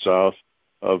 somewhat south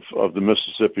of the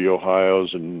Mississippi,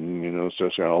 Ohio's, and so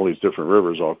all these different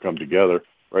rivers all come together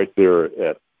right there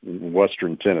in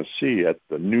western Tennessee at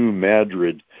the New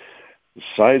Madrid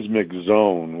seismic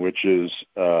zone, which is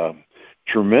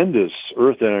tremendous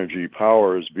earth energy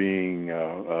power is being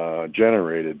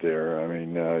generated there. I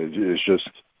mean, it's just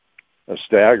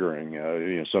staggering.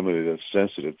 Somebody that's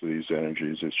sensitive to these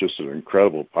energies, it's just an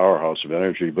incredible powerhouse of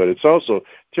energy, but it's also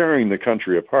tearing the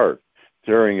country apart,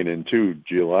 tearing it in two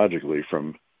geologically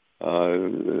from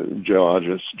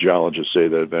geologists say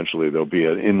that eventually there'll be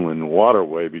an inland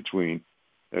waterway between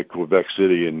Quebec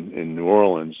City and New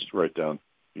Orleans right down,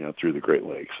 through the Great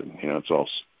Lakes. And, it's all,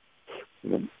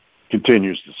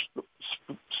 continues to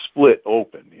split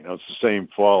open. It's the same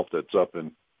fault that's up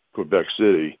in Quebec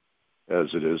City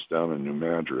as it is down in New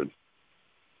Madrid.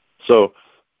 So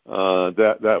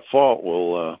that fault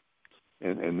will,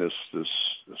 and this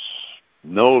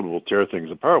node will tear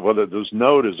things apart. Well, this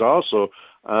node is also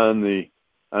on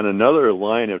another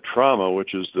line of trauma,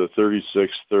 which is the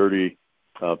 3630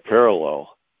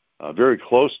 parallel, very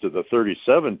close to the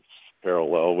 37th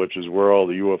parallel, which is where all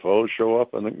the UFOs show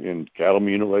up in cattle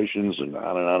mutilations and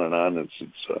on and on and on.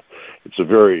 It's a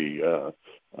very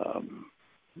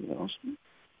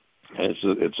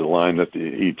it's a line that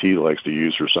the ET likes to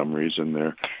use for some reason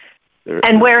there.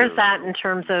 And where is that in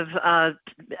terms of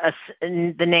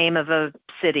the name of a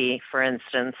city, for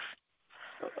instance?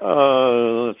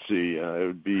 Let's see. It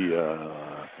would be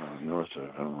north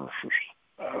of. I don't know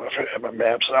if I have my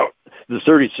maps out. The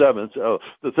 37th.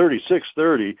 The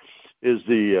 3630 is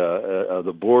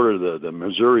the border, the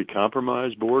Missouri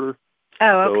Compromise border.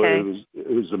 Oh, okay.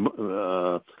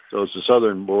 So it's the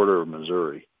southern border of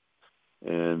Missouri,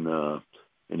 and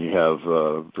you have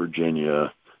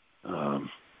Virginia.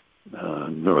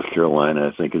 North Carolina,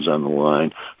 I think, is on the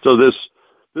line. So this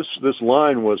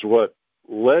line was what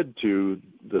led to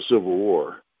the Civil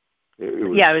War.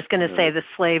 I was going to say the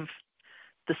slave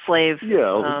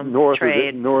north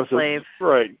trade. Slave.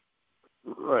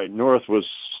 Right. North was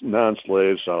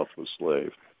non-slave, south was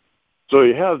slave. So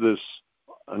you have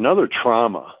another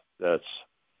trauma that's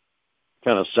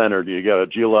kind of centered. You got a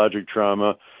geologic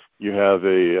trauma. You have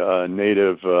a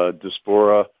native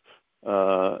diaspora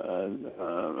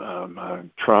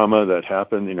trauma that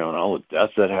happened, and all the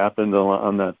death that happened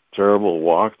on that terrible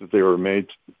walk that they were made,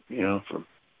 from,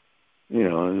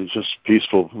 it's just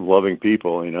peaceful, loving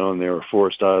people, and they were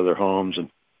forced out of their homes. And,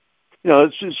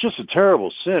 it's just a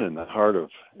terrible sin in the heart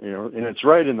of, and it's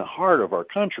right in the heart of our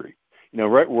country,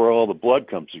 right where all the blood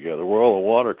comes together, where all the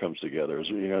water comes together.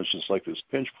 It's just like this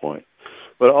pinch point.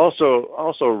 But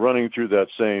also running through that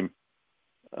same,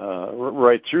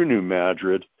 right through New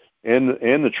Madrid, and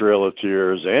the Trail of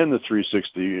Tears and the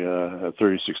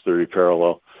 3630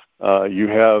 parallel, you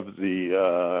have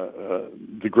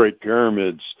the Great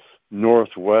Pyramid's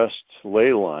northwest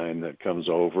ley line that comes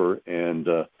over and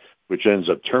which ends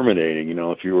up terminating.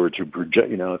 If you were to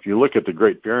project, if you look at the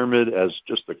Great Pyramid as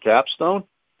just the capstone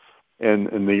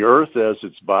and the Earth as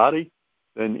its body,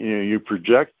 then you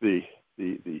project the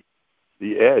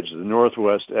edge, the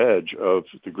northwest edge of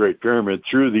the Great Pyramid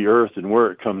through the Earth, and where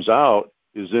it comes out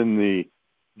is in the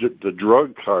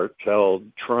drug cartel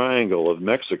triangle of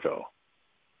Mexico.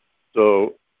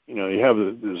 So, you have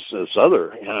this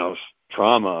other,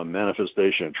 trauma,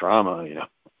 manifestation of trauma,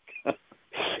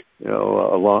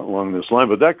 along this line.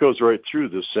 But that goes right through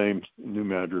the same New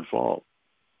Madrid fault.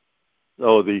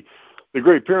 So the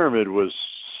Great Pyramid was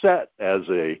set as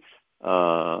a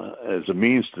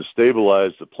means to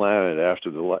stabilize the planet after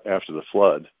the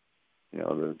flood,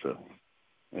 after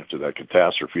that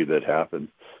catastrophe that happened,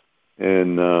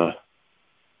 and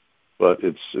but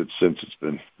it's since it's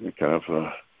been kind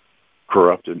of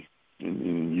corrupted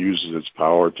and uses its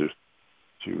power to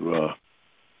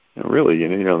really,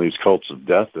 these cults of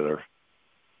death that are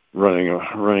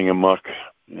running amok,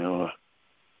 a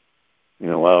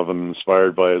lot of them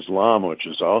inspired by Islam, which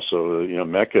is also,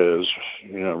 Mecca is,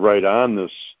 right on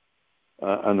this,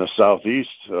 on the southeast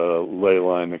ley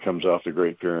line that comes off the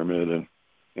Great Pyramid,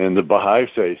 and the Baha'i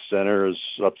Faith Center is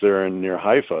up there near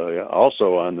Haifa,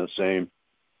 also on the same,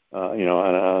 on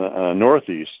a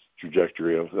northeast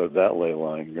trajectory of that ley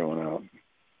line going out.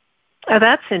 Oh,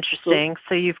 that's interesting.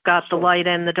 So you've got the light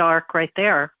and the dark right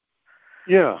there.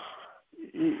 Yeah.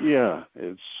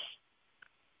 It's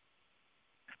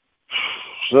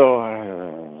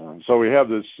so we have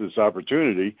this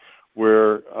opportunity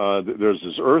where there's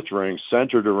this Earth ring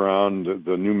centered around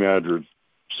the New Madrid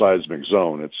seismic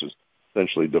zone. It's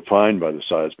essentially defined by the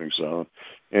seismic zone,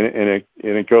 and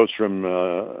it goes from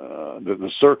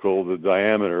the circle. The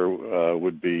diameter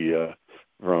would be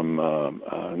from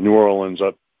New Orleans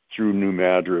up through New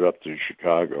Madrid up to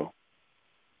Chicago,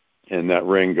 and that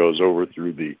ring goes over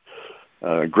through the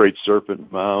Great Serpent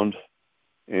Mound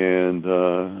and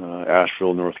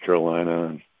Asheville, North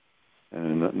Carolina,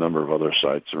 and a number of other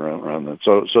sites around that.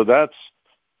 So that's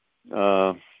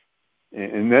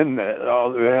and then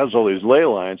it has all these ley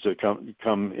lines that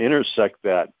come intersect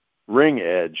that ring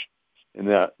edge, and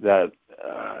that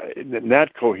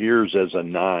coheres as a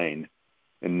 9,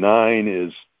 and 9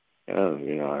 is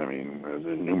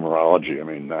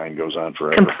numerology. 9 goes on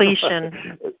forever.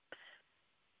 Completion.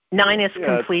 9 is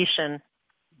completion.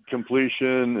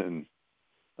 Completion and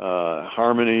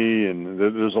harmony, and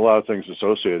there's a lot of things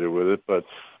associated with it. But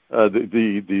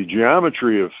the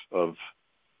geometry of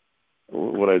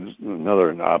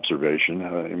another observation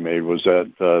I made was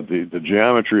that the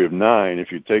geometry of 9,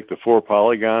 if you take the 4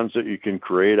 polygons that you can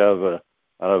create out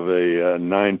of a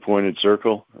 9-pointed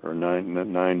circle or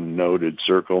 9-noded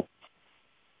circle,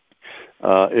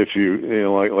 if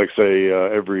you like say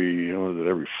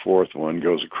every fourth one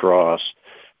goes across,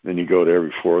 then you go to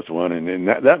every fourth one, and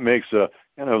that makes a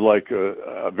kind of like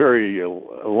a very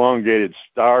elongated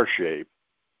star shape.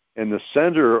 And the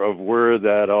center of where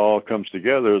that all comes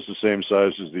together is the same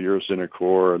size as the Earth's inner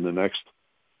core, and the next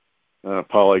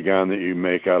polygon that you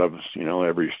make out of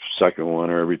every second one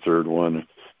or every third one,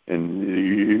 and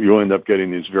you end up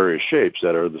getting these various shapes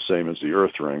that are the same as the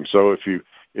Earth ring. So if you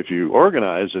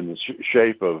organize in the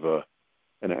shape of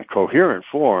in a coherent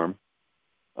form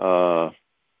to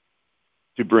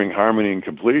bring harmony and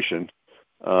completion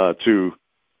to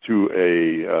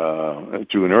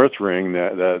an Earth ring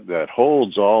that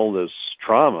holds all this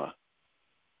trauma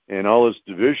and all this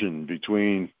division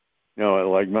between,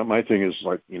 like my thing is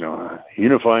like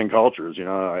unifying cultures.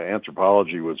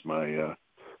 Anthropology was my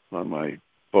my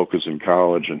focus in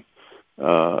college, and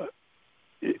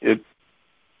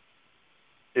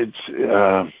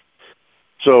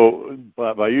so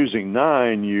by using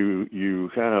 9,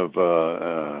 you kind of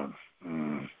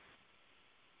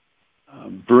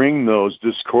bring those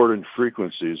discordant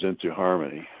frequencies into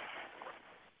harmony.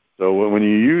 So when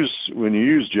you use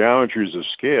geometries of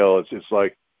scale, it's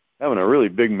like having a really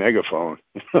big megaphone,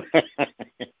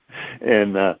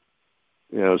 and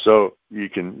so you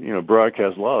can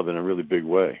broadcast love in a really big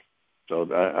way. So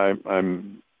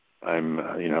I'm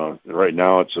right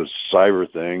now it's a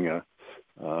cyber thing,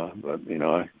 but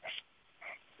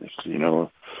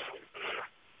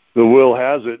the will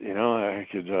has it. I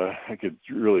could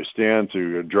really stand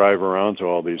to drive around to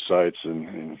all these sites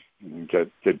and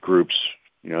get groups.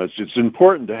 It's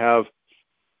important to have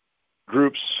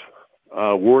groups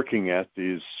working at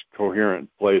these coherent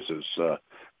places.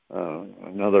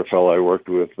 Another fellow I worked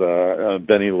with,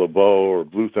 Benny LeBeau, or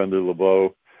Blue Thunder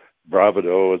LeBeau,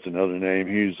 Bravado is another name.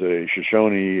 He's a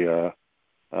Shoshone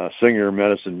singer,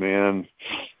 medicine man,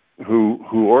 who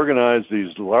organized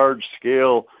these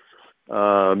large-scale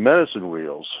medicine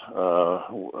wheels.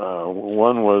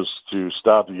 One was to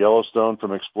stop the Yellowstone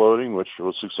from exploding, which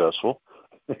was successful.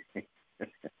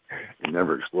 It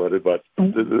never exploded, but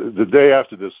the day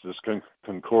after this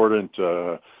concordant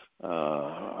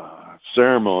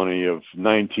ceremony of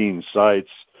 19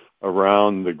 sites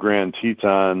around the Grand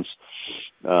Tetons,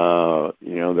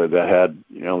 that had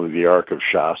the Ark of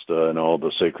Shasta and all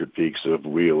the sacred peaks of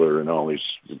Wheeler and all these,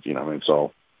 it's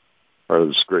all part of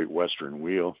this great Western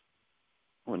wheel.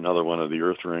 Another one of the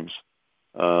Earth rings.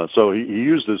 So he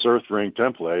used this Earth ring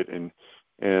template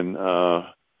and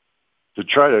to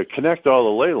try to connect all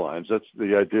the ley lines. That's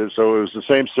the idea. So it was the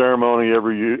same ceremony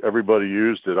everybody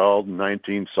used at all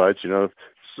 19 sites. This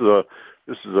is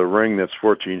a ring that's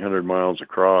 1,400 miles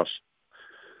across.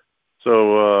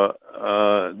 So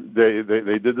they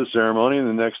did the ceremony, and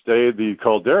the next day the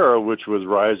caldera, which was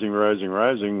rising,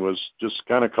 was just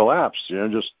kind of collapsed.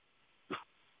 Just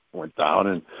went down,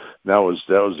 and that was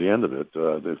the end of it.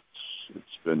 It's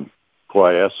been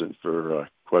quiescent for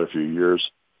quite a few years.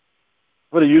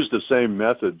 But he used the same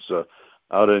methods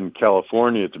out in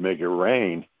California to make it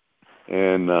rain,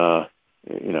 and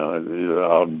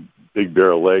Big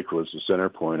Bear Lake was the center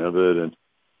point of it, and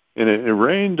it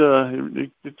rained.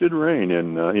 It did rain,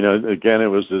 and again it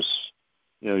was this.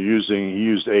 He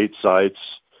used 8 sites,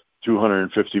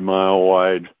 250-mile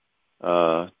wide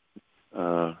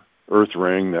Earth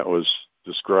ring that was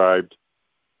described,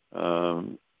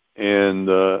 and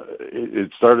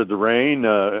it started to rain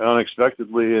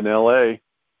unexpectedly in L.A.,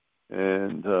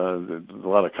 and a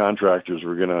lot of contractors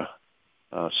were going to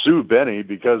sue Benny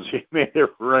because he made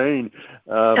it rain,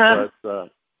 but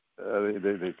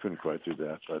they couldn't quite do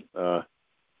that.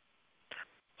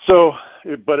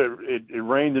 But it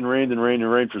rained and rained and rained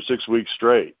and rained for 6 weeks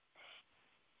straight,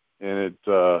 and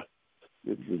the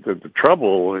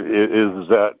trouble is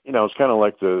that it's kind of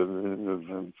like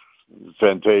the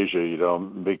Fantasia,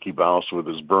 Mickey Mouse with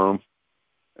his broom.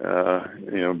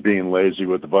 being lazy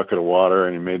with the bucket of water,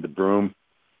 and he made the broom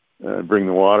bring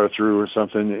the water through or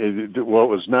something. What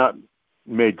was not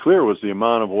made clear was the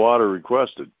amount of water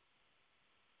requested.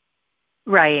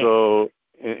 Right. So,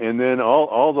 and then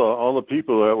all the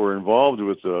people that were involved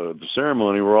with the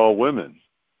ceremony were all women.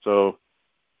 So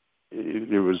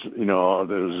it was, there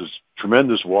was this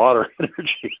tremendous water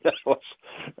energy that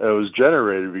was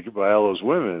generated by all those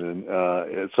women,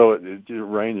 and so it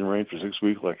rained and rained for 6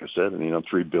 weeks, like I said, and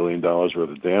 $3 billion worth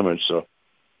of damage. So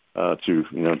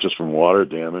just from water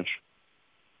damage.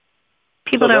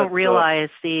 People don't realize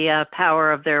the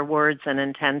power of their words and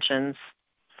intentions.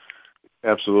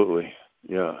 Absolutely,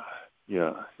 yeah,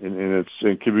 and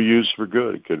it can be used for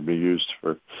good. It could be used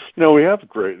for, we have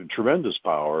tremendous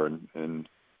power, and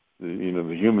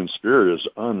the human spirit is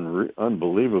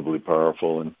unbelievably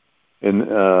powerful, and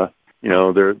they're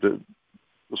the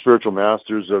spiritual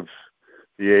masters of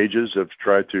the ages have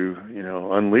tried to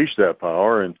unleash that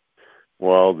power, and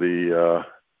while the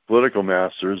political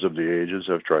masters of the ages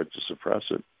have tried to suppress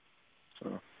it.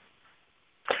 So.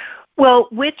 Well,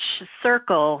 which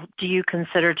circle do you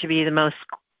consider to be the most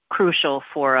crucial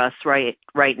for us right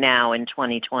now in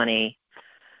 2020?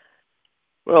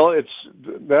 Well,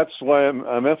 that's why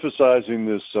I'm emphasizing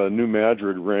this New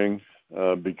Madrid ring,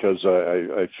 because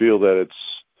I feel that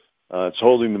it's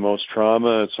holding the most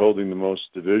trauma, it's holding the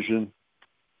most division,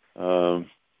 and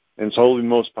it's holding the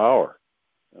most power.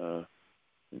 And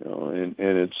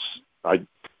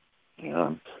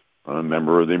I'm a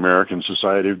member of the American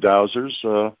Society of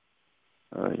Dowsers,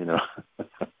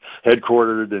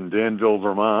 headquartered in Danville,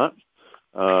 Vermont.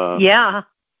 Yeah.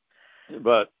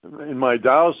 But in my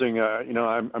dowsing,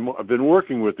 I've been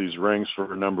working with these rings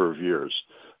for a number of years.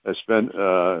 I spent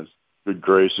good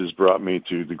graces brought me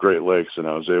to the Great Lakes, and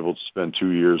I was able to spend 2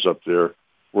 years up there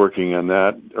working on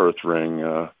that earth ring,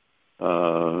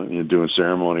 doing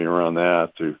ceremony around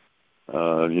that to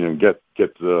get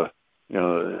the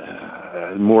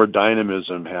more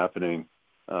dynamism happening.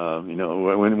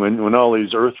 When all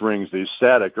these earth rings, these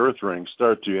static earth rings,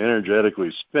 start to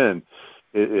energetically spin,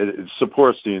 it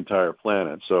supports the entire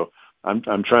planet. So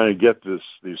I'm trying to get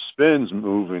these spins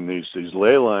moving, these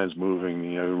ley lines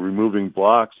moving, removing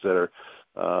blocks that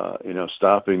are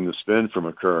stopping the spin from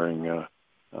occurring,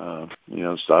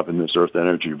 stopping this earth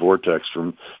energy vortex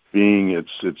from being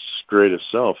its greatest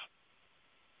self.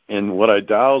 And what I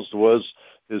dowsed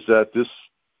is that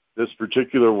this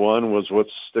particular one was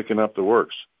what's sticking up the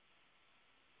works.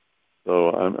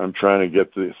 So I'm trying to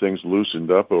get the things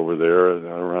loosened up over there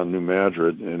around New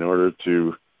Madrid in order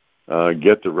to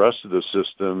get the rest of the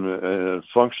system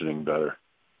functioning better.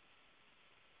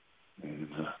 And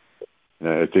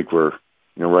I think we're,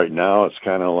 right now it's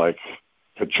kind of like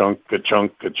ka-chunk,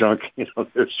 ka-chunk, ka-chunk.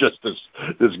 There's just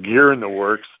this gear in the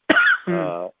works,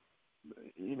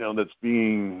 that's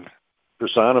being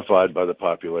personified by the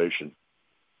population,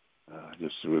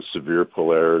 just with severe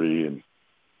polarity and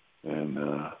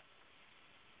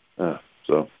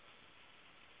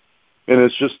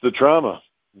it's just the trauma.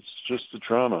 It's just the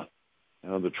trauma.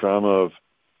 The trauma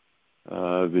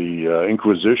of the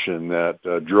Inquisition that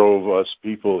drove us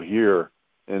people here,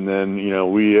 and then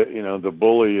the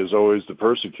bully is always the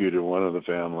persecuted one of the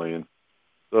family, and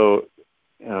so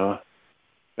kind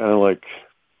of like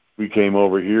we came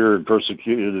over here and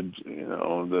persecuted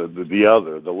the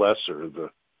other, the lesser, the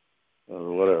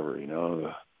whatever,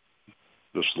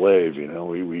 the slave.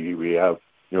 We have.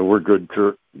 We're good.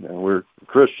 We're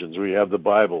Christians. We have the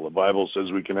Bible. The Bible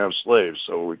says we can have slaves,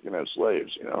 so we can have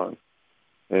slaves.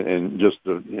 And just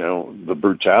the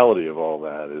brutality of all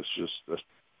that is just,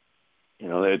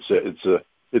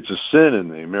 it's a sin in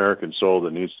the American soul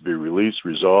that needs to be released,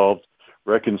 resolved,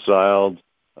 reconciled.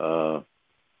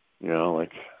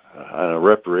 Like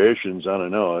reparations. I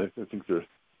don't know. I think there's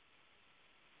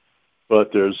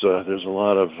a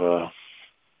lot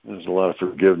of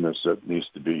forgiveness that needs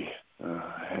to be.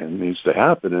 And needs to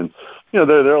happen, and there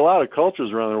are a lot of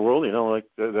cultures around the world, like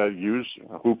that use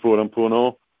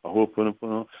Ho'oponopono,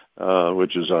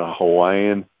 which is a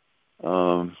Hawaiian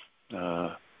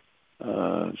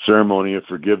ceremony of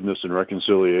forgiveness and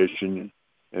reconciliation,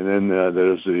 and then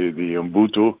there's the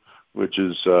Ubuntu, which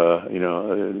is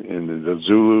in the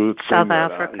Zulu thing, South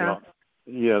Africa.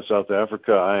 South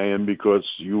Africa. I am because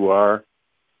you are.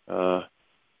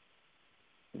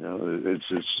 It's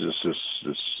just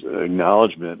this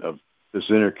acknowledgement of this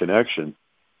interconnection,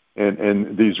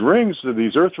 and these rings,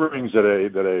 these earth rings that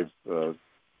I've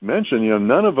mentioned,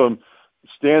 none of them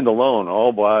stand alone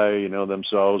all by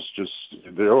themselves. Just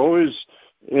they're always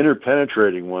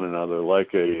interpenetrating one another,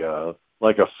 like a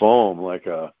foam, like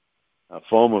a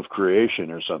foam of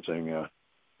creation or something.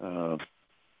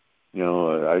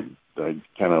 I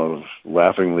kind of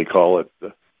laughingly call it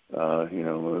the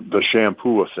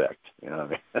Champoux effect.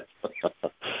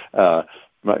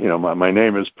 My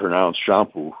name is pronounced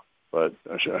Champoux, but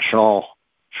Champ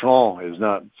is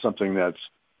not something that's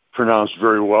pronounced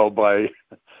very well by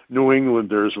New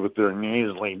Englanders with their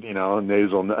nasal.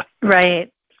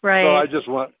 Right.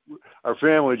 So our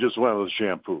family just went with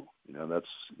Champoux. That's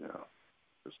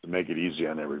just to make it easy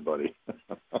on everybody.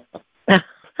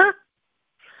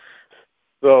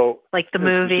 So like the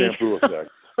movie. The Champoux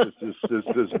effect. It's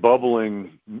this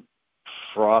bubbling,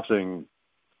 frothing,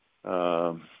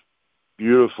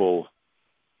 beautiful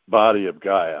body of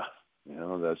Gaia.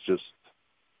 That's just,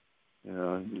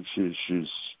 she's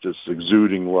just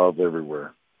exuding love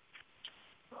everywhere.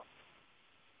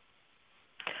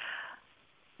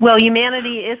 Well,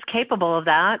 humanity is capable of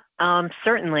that,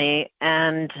 certainly,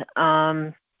 and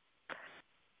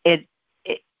it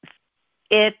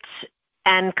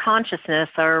and consciousness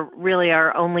are really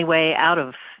our only way out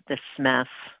of this mess.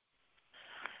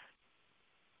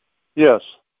 Yes.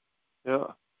 Yeah.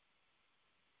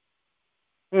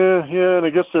 Yeah, and I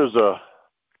guess there's a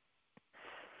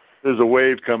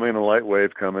wave coming, a light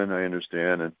wave coming. I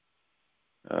understand,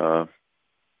 and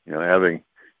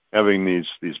having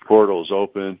these portals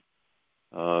open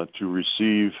to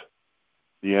receive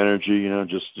the energy.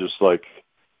 Just like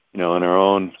in our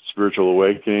own spiritual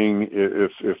awakening,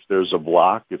 if there's a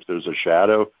block, if there's a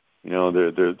shadow,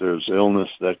 there's illness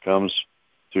that comes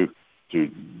to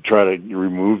try to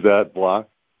remove that block.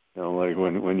 Like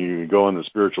when you go on the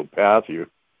spiritual path, you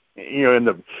end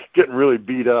up getting really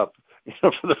beat up,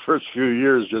 for the first few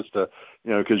years, just to,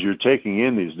 because you're taking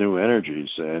in these new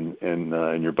energies, and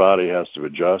your body has to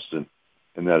adjust, and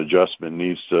that adjustment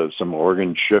needs some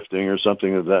organ shifting or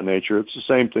something of that nature. It's the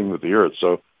same thing with the Earth.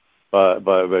 So by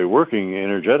working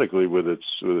energetically with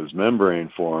its membrane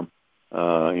form,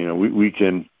 we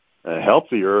can help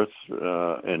the Earth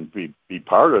and be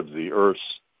part of the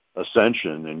Earth's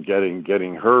ascension and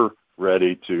getting her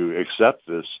ready to accept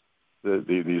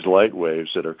these light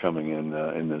waves that are coming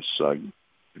in this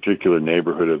particular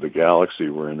neighborhood of the galaxy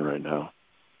we're in right now.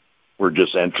 We're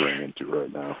just entering into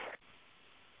right now.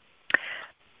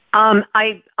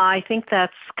 I think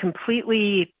that's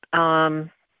completely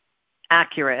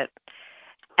accurate.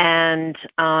 And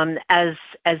as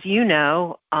you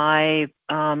know, I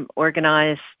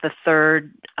organized the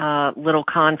third little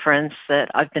conference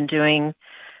that I've been doing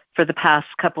for the past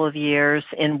couple of years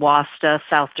in Wasta,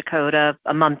 South Dakota,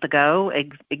 a month ago,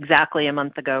 exactly a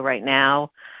month ago right now.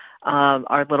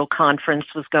 Our little conference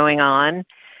was going on,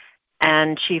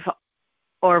 and Chief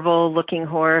Orville Looking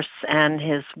Horse and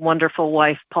his wonderful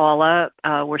wife Paula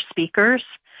were speakers,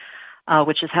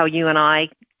 which is how you and I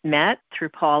met, through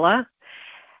Paula.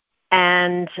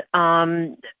 And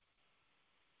on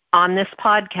this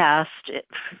podcast,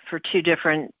 for two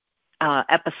different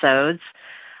episodes,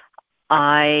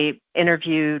 I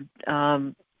interviewed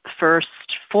first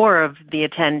 4 of the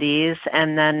attendees,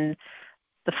 and then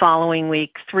the following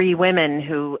week 3 women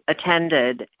who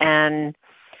attended. And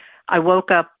I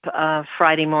woke up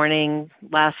Friday morning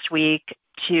last week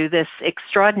to this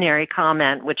extraordinary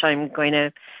comment, which I'm going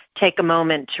to take a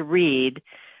moment to read,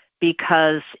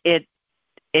 because it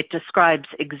describes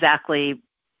exactly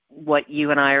what you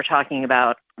and I are talking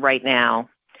about right now.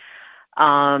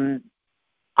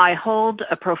 I hold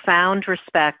a profound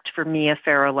respect for Mia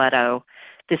Faraletto.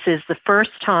 This is the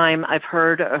first time I've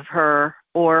heard of her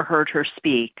or heard her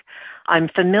speak. I'm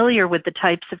familiar with the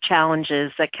types of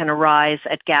challenges that can arise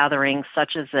at gatherings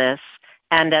such as this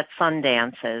and at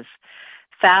sundances.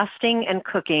 Fasting and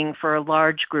cooking for a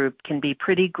large group can be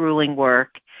pretty grueling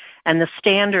work, and the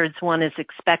standards one is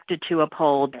expected to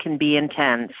uphold can be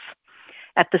intense.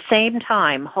 At the same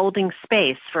time, holding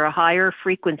space for a higher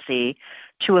frequency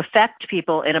to affect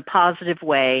people in a positive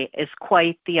way is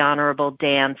quite the honorable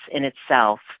dance in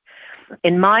itself.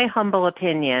 In my humble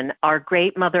opinion, our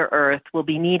great Mother Earth will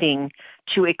be needing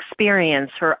to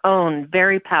experience her own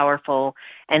very powerful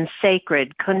and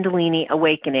sacred Kundalini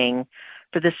awakening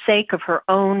for the sake of her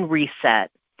own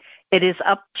reset. It is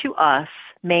up to us,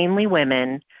 mainly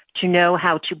women, to know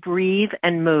how to breathe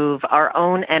and move our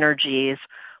own energies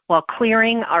while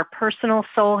clearing our personal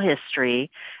soul history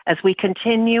as we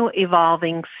continue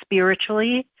evolving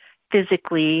spiritually,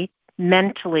 physically,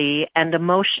 mentally, and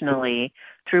emotionally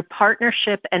through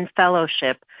partnership and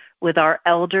fellowship with our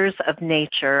elders of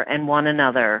nature and one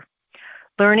another.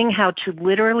 Learning how to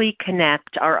literally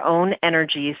connect our own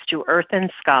energies to earth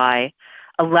and sky,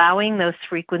 allowing those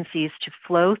frequencies to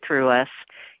flow through us,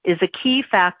 is a key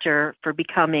factor for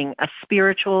becoming a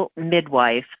spiritual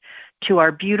midwife to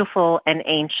our beautiful and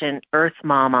ancient Earth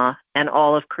Mama and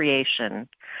all of creation.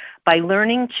 By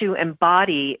learning to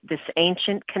embody this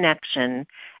ancient connection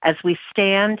as we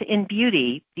stand in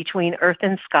beauty between earth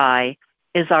and sky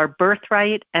is our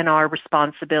birthright and our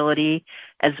responsibility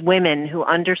as women who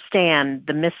understand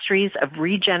the mysteries of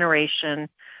regeneration,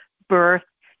 birth,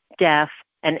 death,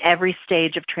 and every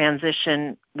stage of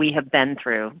transition we have been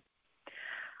through.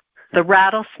 The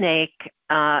rattlesnake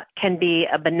can be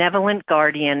a benevolent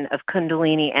guardian of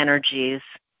Kundalini energies,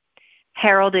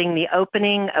 heralding the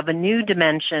opening of a new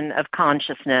dimension of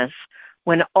consciousness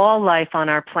when all life on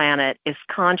our planet is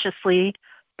consciously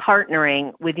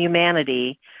partnering with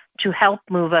humanity to help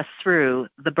move us through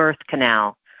the birth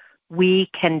canal.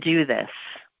 We can do this.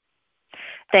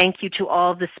 Thank you to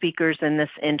all the speakers in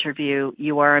this interview.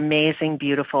 You are amazing,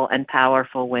 beautiful, and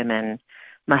powerful women.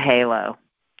 Mahalo.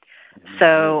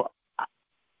 So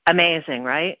amazing,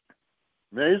 right?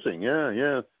 Amazing,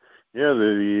 yeah.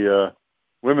 The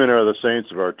women are the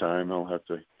saints of our time. I'll have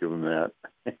to give them that.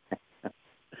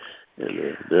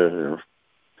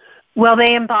 Well,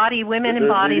 women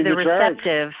embody the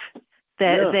receptive.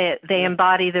 They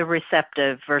embody the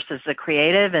receptive versus the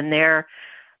creative, and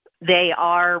they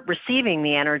are receiving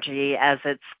the energy as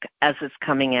it's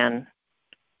coming in.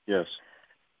 Yes,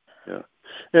 yeah,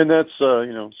 and that's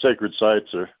sacred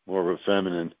sites are more of a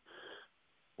feminine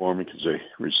form because they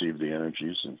receive the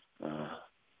energies, and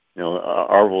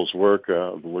Arvel's work,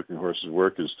 the Looking Horse's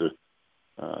work, is to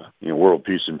World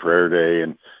Peace and Prayer Day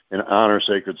and honor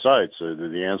sacred sites.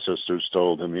 The ancestors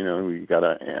told him, we got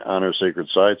to honor sacred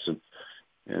sites,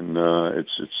 and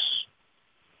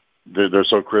they're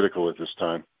so critical at this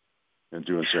time in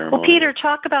doing ceremony. Well, Peter,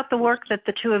 talk about the work that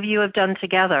the two of you have done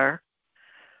together.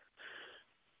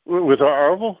 With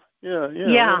Arvel?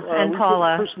 Yeah. And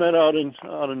Paula. We first met out in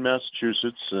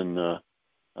Massachusetts, and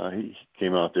he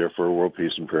came out there for World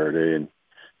Peace and Prayer Day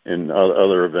and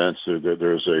other events.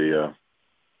 There's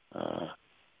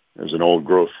an old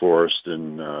growth forest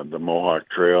in the Mohawk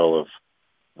Trail of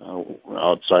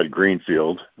outside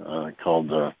Greenfield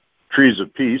called Trees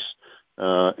of Peace,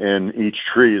 and each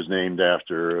tree is named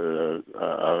after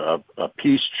a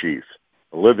peace chief,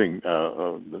 a living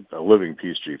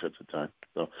peace chief at the time.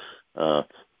 So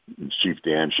Chief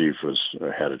Dan Chief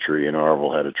had a tree, and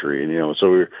Arvel had a tree, and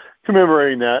so we were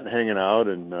commemorating that and hanging out.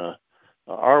 And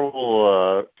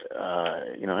Arvel,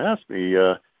 asked me.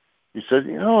 He said,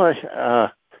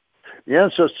 the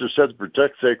ancestors said to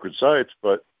protect sacred sites,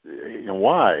 but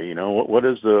why? What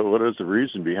is the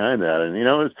reason behind that? And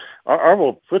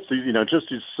Arvel puts these, just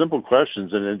these simple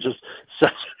questions, and it just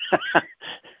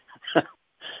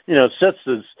sets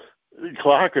this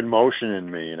clock in motion in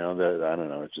me. That I don't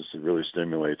know. It really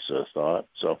stimulates thought.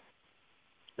 So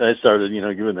I started,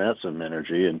 giving that some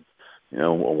energy, and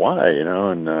why?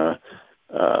 And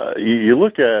you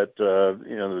look at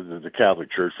the Catholic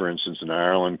Church, for instance, in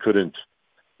Ireland,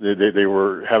 they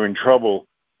were having trouble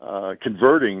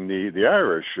converting the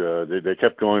Irish. They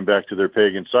kept going back to their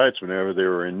pagan sites whenever they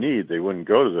were in need. They wouldn't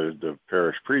go to the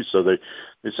parish priest, so they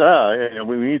said,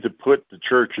 we need to put the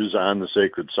churches on the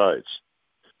sacred sites.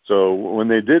 So when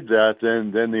they did that,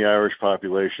 then the Irish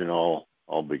population all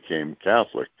became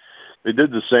Catholic. They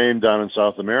did the same down in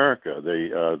South America. They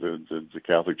the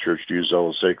Catholic Church used all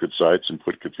the sacred sites and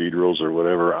put cathedrals or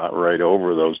whatever right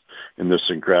over those in the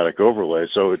syncretic overlay.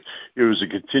 So it was a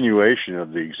continuation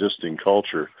of the existing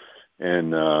culture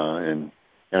and a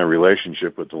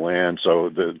relationship with the land.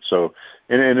 So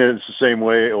and it's the same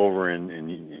way over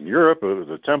in Europe.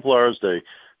 The Templars, they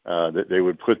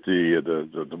would put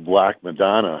the Black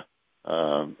Madonna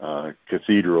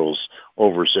cathedrals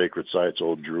over sacred sites,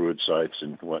 old Druid sites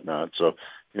and whatnot. So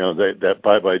that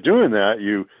by doing that,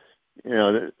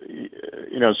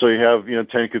 so you have 10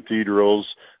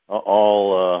 cathedrals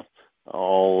all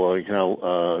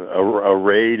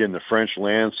arrayed in the French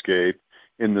landscape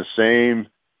in the same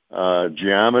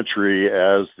geometry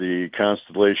as the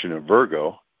constellation of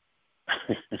Virgo.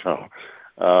 Oh,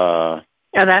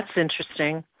 that's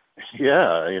interesting.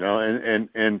 Yeah,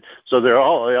 and so they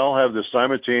all have this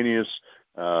simultaneous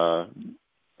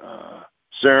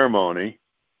ceremony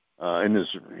in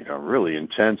this really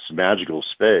intense magical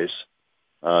space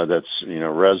that's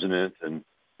resonant, and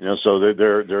so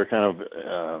they're kind of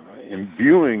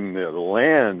imbuing the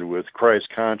land with Christ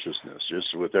consciousness,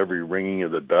 just with every ringing of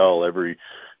the bell, every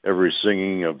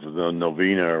singing of the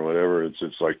novena or whatever.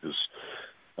 It's like this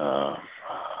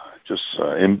just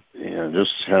kind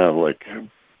of like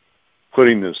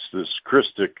putting this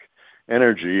Christic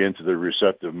energy into the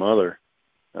receptive mother.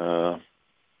 So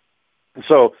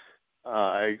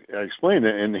I explained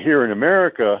it, and here in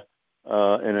America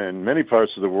and in many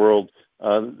parts of the world,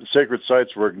 sacred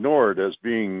sites were ignored as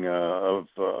being of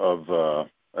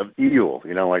evil,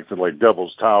 like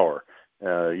Devil's Tower.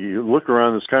 You look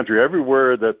around this country,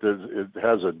 everywhere that it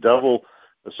has a devil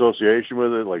association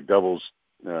with it, like Devil's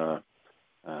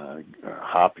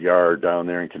Hop Yard down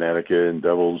there in Connecticut, and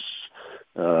Devil's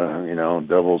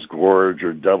Gorge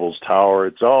or Devil's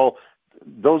Tower.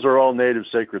 Those are all native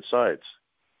sacred sites.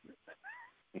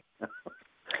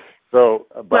 So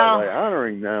by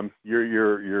honoring them,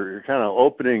 you're kind of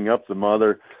opening up the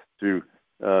mother to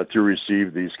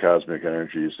receive these cosmic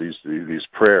energies, these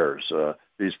prayers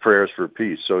for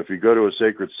peace. So if you go to a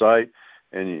sacred site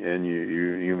and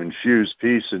you infuse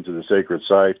peace into the sacred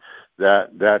site,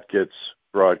 that gets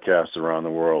broadcast around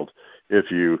the world. If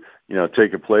you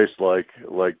take a place like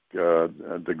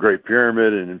the Great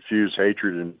Pyramid and infuse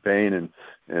hatred and pain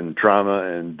and trauma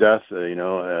and death,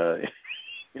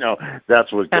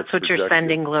 that's what you're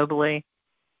sending globally.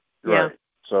 Right.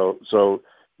 Yeah. So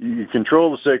you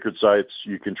control the sacred sites,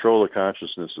 you control the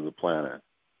consciousness of the planet,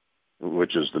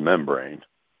 which is the membrane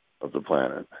of the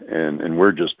planet, and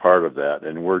we're just part of that,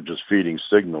 and we're just feeding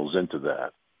signals into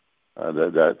that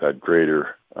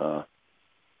greater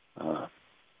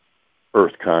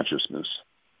Earth consciousness.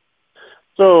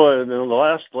 So the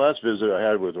last visit I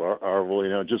had with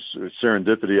Arvel, just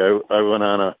serendipity. I went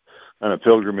on a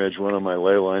pilgrimage, one of my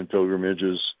ley line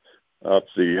pilgrimages, up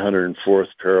the 104th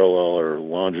parallel or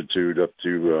longitude up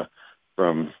to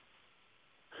from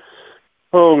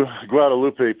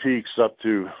Guadalupe Peaks up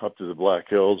to the Black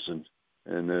Hills, and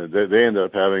they ended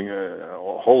up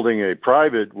holding a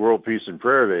private World Peace and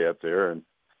Prayer Day up there, and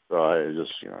so I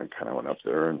just I kind of went up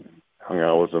there and hung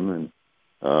out with them, and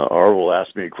Arvel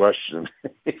asked me a question.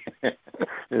 he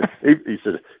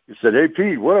said, "Hey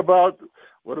Pete, what about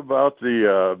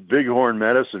the Bighorn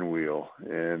medicine wheel?"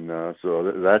 And so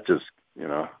that just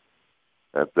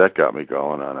that got me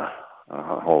going on a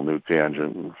whole new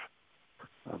tangent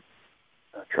of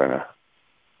trying to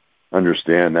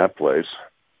understand that place.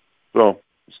 So I'm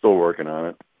still working on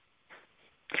it.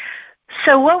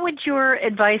 So what would your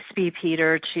advice be,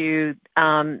 Peter, to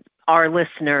our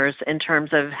listeners in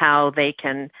terms of how they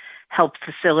can help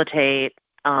facilitate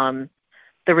the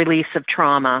release of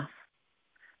trauma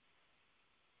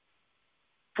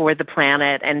for the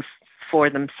planet and for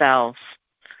themselves?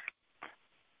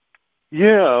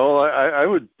 Yeah, well, I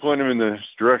would point them in the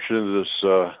direction of this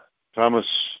Thomas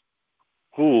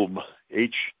Hulb,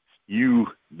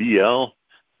 Hubl,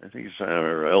 I think it's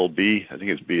or LB, I think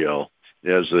it's BL.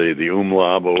 It has the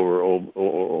umlaut over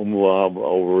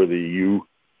the U.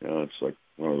 It's like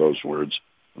one of those words.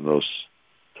 But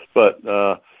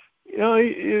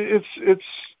it's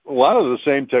a lot of the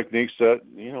same techniques that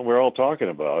we're all talking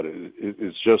about.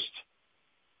 It's just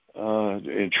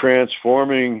in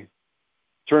transforming,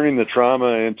 turning the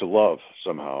trauma into love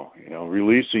somehow.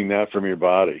 Releasing that from your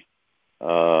body,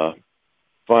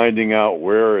 finding out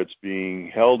where it's being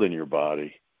held in your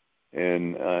body,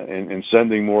 and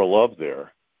sending more love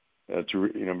there.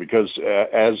 Because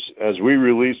as we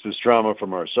release this trauma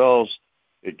from ourselves,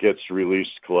 it gets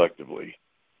released collectively.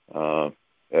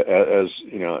 This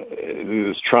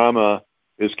trauma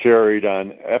is carried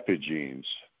on epigenes.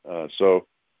 So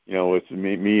with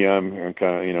me, I'm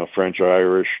kind of French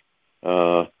Irish.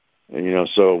 So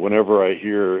whenever I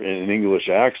hear an English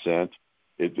accent,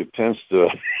 it tends to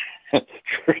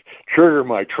trigger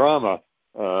my trauma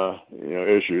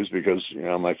issues, because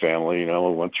my family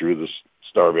went through this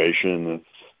starvation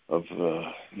of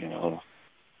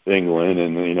England,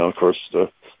 and of course the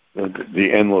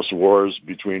endless wars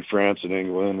between France and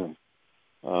England, and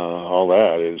all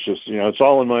that. It's just it's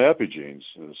all in my epigenes.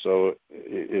 So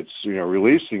it's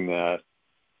releasing that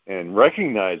and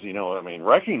recognizing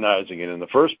recognizing it in the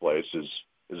first place is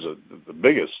the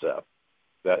biggest step.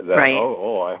 That right.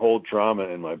 I hold trauma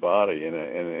in my body, and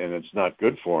it's not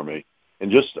good for me.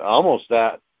 And just almost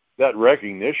that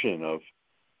recognition of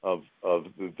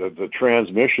the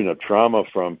transmission of trauma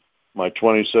from my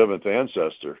 27th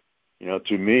ancestor,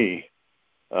 to me,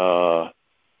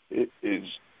 it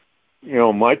is,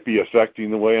 might be affecting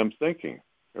the way I'm thinking,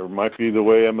 or might be the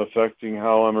way I'm affecting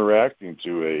how I'm reacting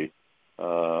to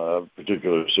a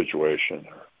particular situation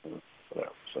or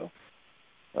whatever. So,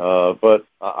 but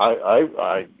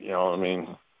I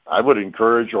would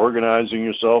encourage organizing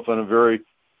yourself on a very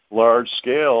large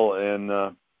scale and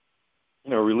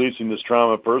releasing this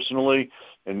trauma personally,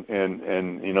 and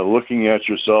looking at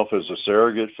yourself as a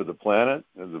surrogate for the planet,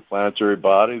 as a planetary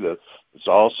body that it's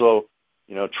also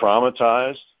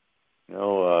traumatized.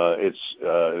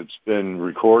 It's been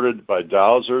recorded by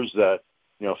Dowsers that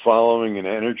following an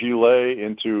energy lay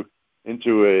into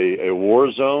a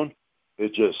war zone,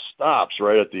 it just stops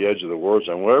right at the edge of the war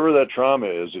zone. Whatever that trauma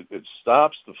is, it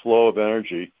stops the flow of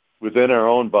energy within our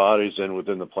own bodies and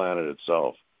within the planet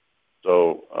itself.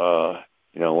 So,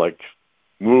 like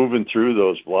moving through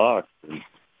those blocks,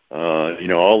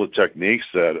 and, all the techniques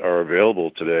that are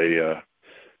available today,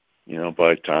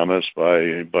 by Thomas,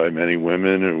 by many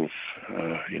women who've,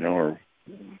 or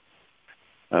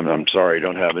I'm sorry, I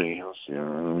don't have any else.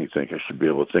 Let me think. I should be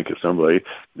able to think of somebody.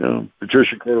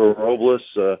 Patricia Robles.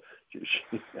 I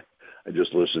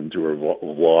just listened to her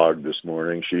vlog this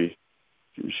morning. She,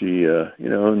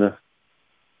 and the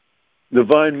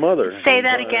Divine Mother. Say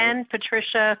that again,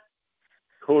 Patricia.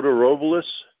 Robles.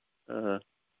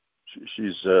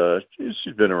 She's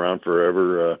been around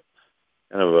forever.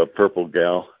 Kind of a purple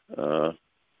gal,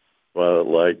 violet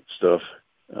light stuff.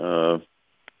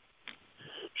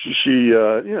 She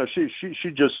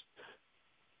just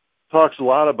talks a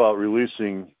lot about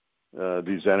releasing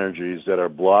these energies that are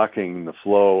blocking the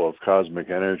flow of cosmic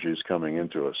energies coming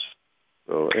into us.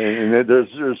 So, and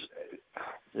there's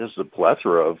a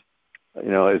plethora of,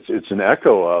 it's an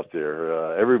echo out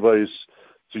there. Everybody's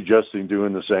suggesting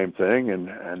doing the same thing, and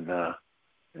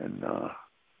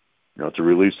to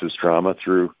release this trauma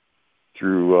through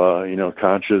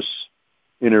conscious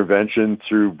intervention,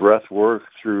 through breath work,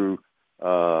 through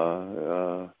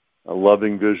loving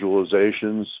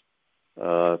visualizations,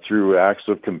 through acts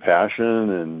of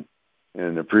compassion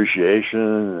and appreciation,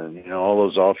 and all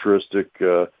those altruistic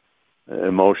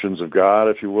emotions of God,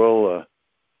 if you will.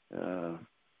 The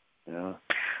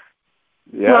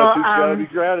attitude's got to be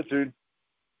gratitude.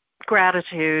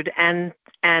 Gratitude and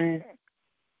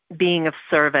being of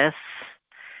service.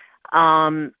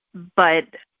 But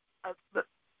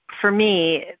for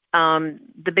me,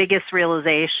 the biggest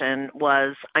realization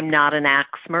was I'm not an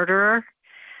axe murderer.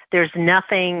 There's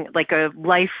nothing, like a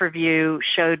life review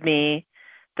showed me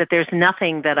that there's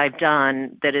nothing that I've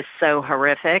done that is so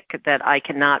horrific that I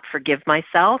cannot forgive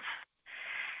myself.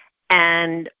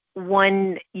 And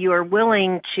when you're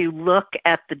willing to look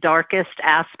at the darkest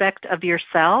aspect of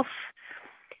yourself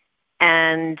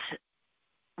and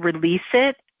release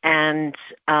it and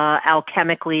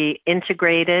alchemically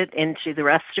integrate it into the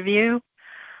rest of you,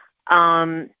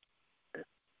 and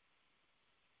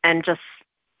just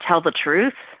tell the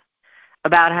truth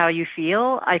about how you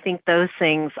feel, I think those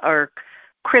things are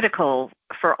critical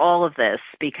for all of this,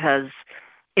 because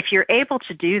if you're able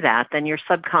to do that, then your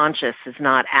subconscious is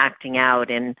not acting out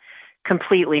in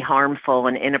completely harmful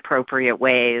and inappropriate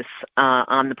ways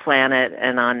on the planet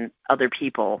and on other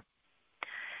people.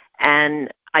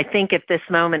 And I think at this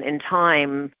moment in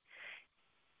time,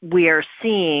 we are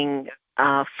seeing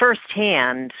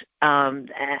firsthand,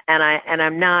 and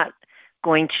I'm not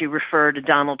going to refer to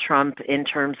Donald Trump in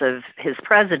terms of his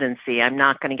presidency. I'm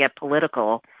not going to get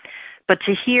political. But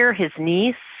to hear his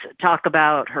niece talk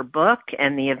about her book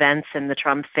and the events in the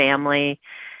Trump family,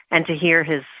 and to hear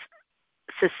his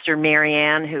sister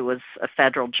Marianne, who was a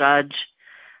federal judge,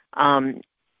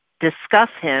 discuss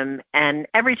him, and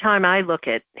every time I look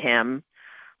at him,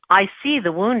 I see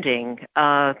the wounding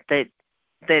that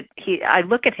he. I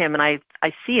look at him and I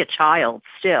see a child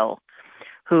still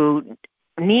who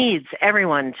needs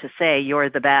everyone to say, "You're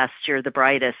the best, you're the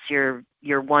brightest, you're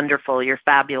wonderful, you're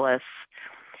fabulous,"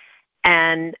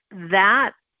 and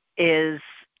that is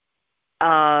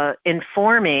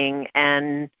informing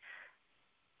and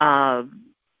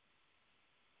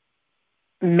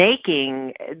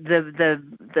making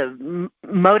the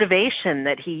motivation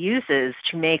that he uses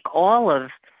to make all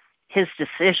of his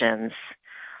decisions.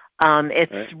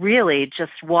 It's right. Really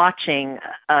just watching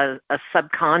a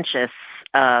subconscious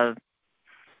run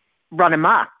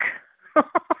amok.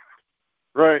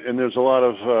 Right, and there's a lot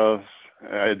of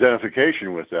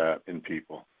identification with that in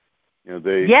people.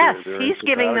 They're he's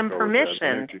giving them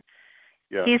permission.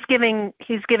 Yeah. He's giving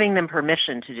them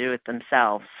permission to do it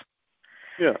themselves.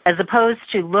 Yeah. As opposed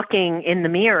to looking in the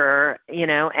mirror,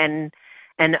 and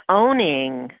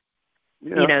owning,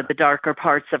 the darker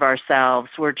parts of ourselves.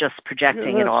 We're just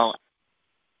projecting it all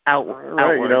outward.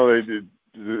 Right.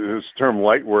 This term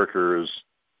light worker is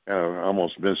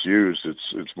almost misused.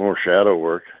 It's more shadow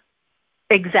work.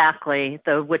 Exactly.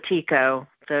 The Watiko.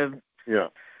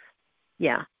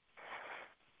 Yeah.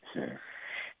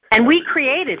 And we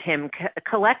created him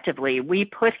collectively. We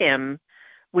put him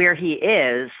where he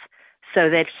is so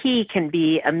that he can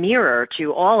be a mirror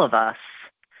to all of us.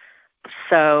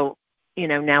 So,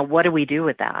 now what do we do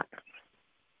with that?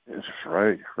 Yes,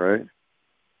 right.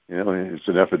 It's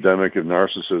an epidemic of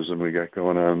narcissism we got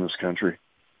going on in this country.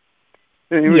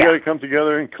 And we got to come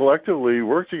together and collectively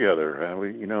work together.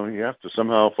 You have to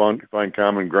somehow find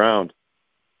common ground.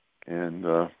 And,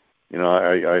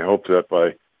 I hope that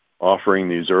by offering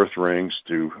these earth rings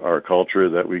to our culture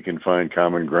that we can find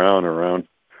common ground around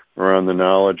around the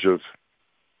knowledge of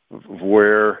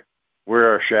where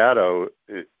our shadow,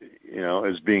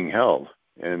 is being held.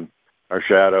 And our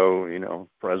shadow,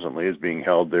 presently is being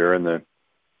held there in the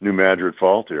New Madrid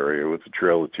Fault area with the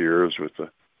Trail of Tears, with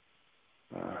the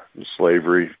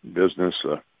slavery business,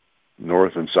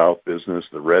 North and South business,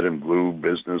 the red and blue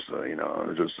business.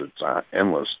 It's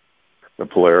endless. The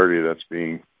polarity that's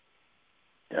being,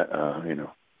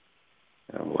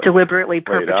 deliberately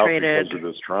perpetrated because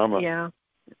of this trauma. Yeah,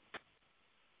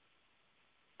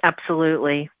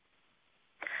 absolutely.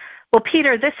 Well,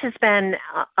 Peter, this has been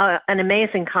an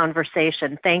amazing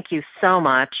conversation. Thank you so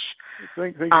much.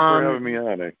 Thank you for having me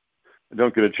on. I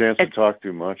don't get a chance to talk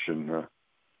too much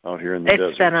out here in the desert.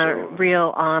 It's been a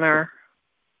real honor.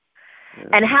 Yeah.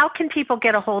 And how can people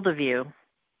get a hold of you?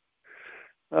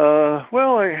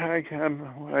 Well, I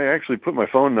actually put my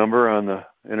phone number on the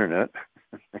internet,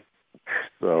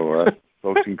 so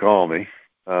folks can call me.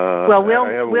 Well,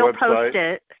 we'll post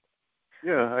it.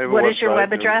 Yeah, I have What a is your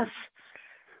web address?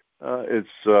 It's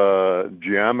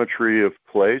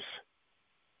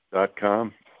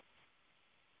geometryofplace.com,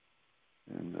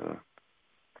 and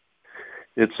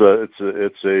it's a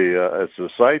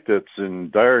site that's in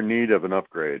dire need of an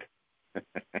upgrade.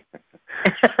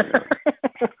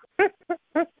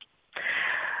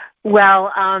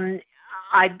 Well,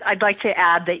 I'd like to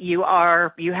add that you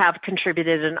have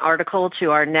contributed an article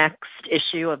to our next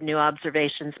issue of New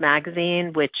Observations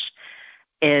magazine, which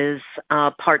is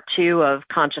part 2 of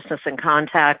Consciousness and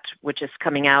Contact, which is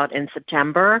coming out in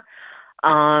September.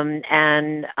 And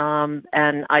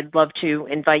I'd love to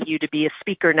invite you to be a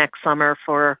speaker next summer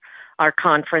for our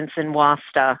conference in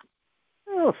Wasta.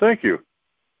 Oh, thank you.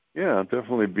 Yeah, I'll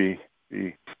definitely be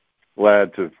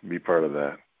glad to be part of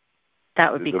that.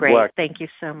 That would be great. Thank you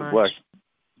so much.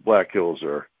 Black Hills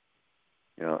are,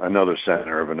 another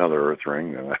center of another Earth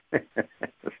ring.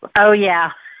 Oh,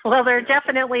 yeah. Well, they're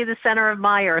definitely the center of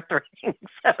my Earth ring.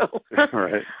 So.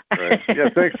 Right. Yeah,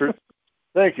 thank you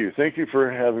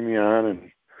for having me on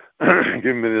and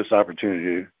giving me this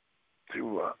opportunity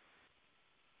to,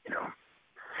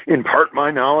 impart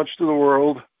my knowledge to the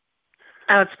world.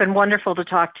 Oh, it's been wonderful to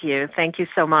talk to you. Thank you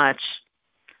so much.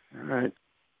 All right.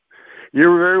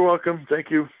 You're very welcome.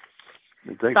 Thank you.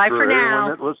 And thanks Bye for now. everyone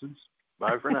that listens.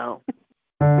 Bye for now.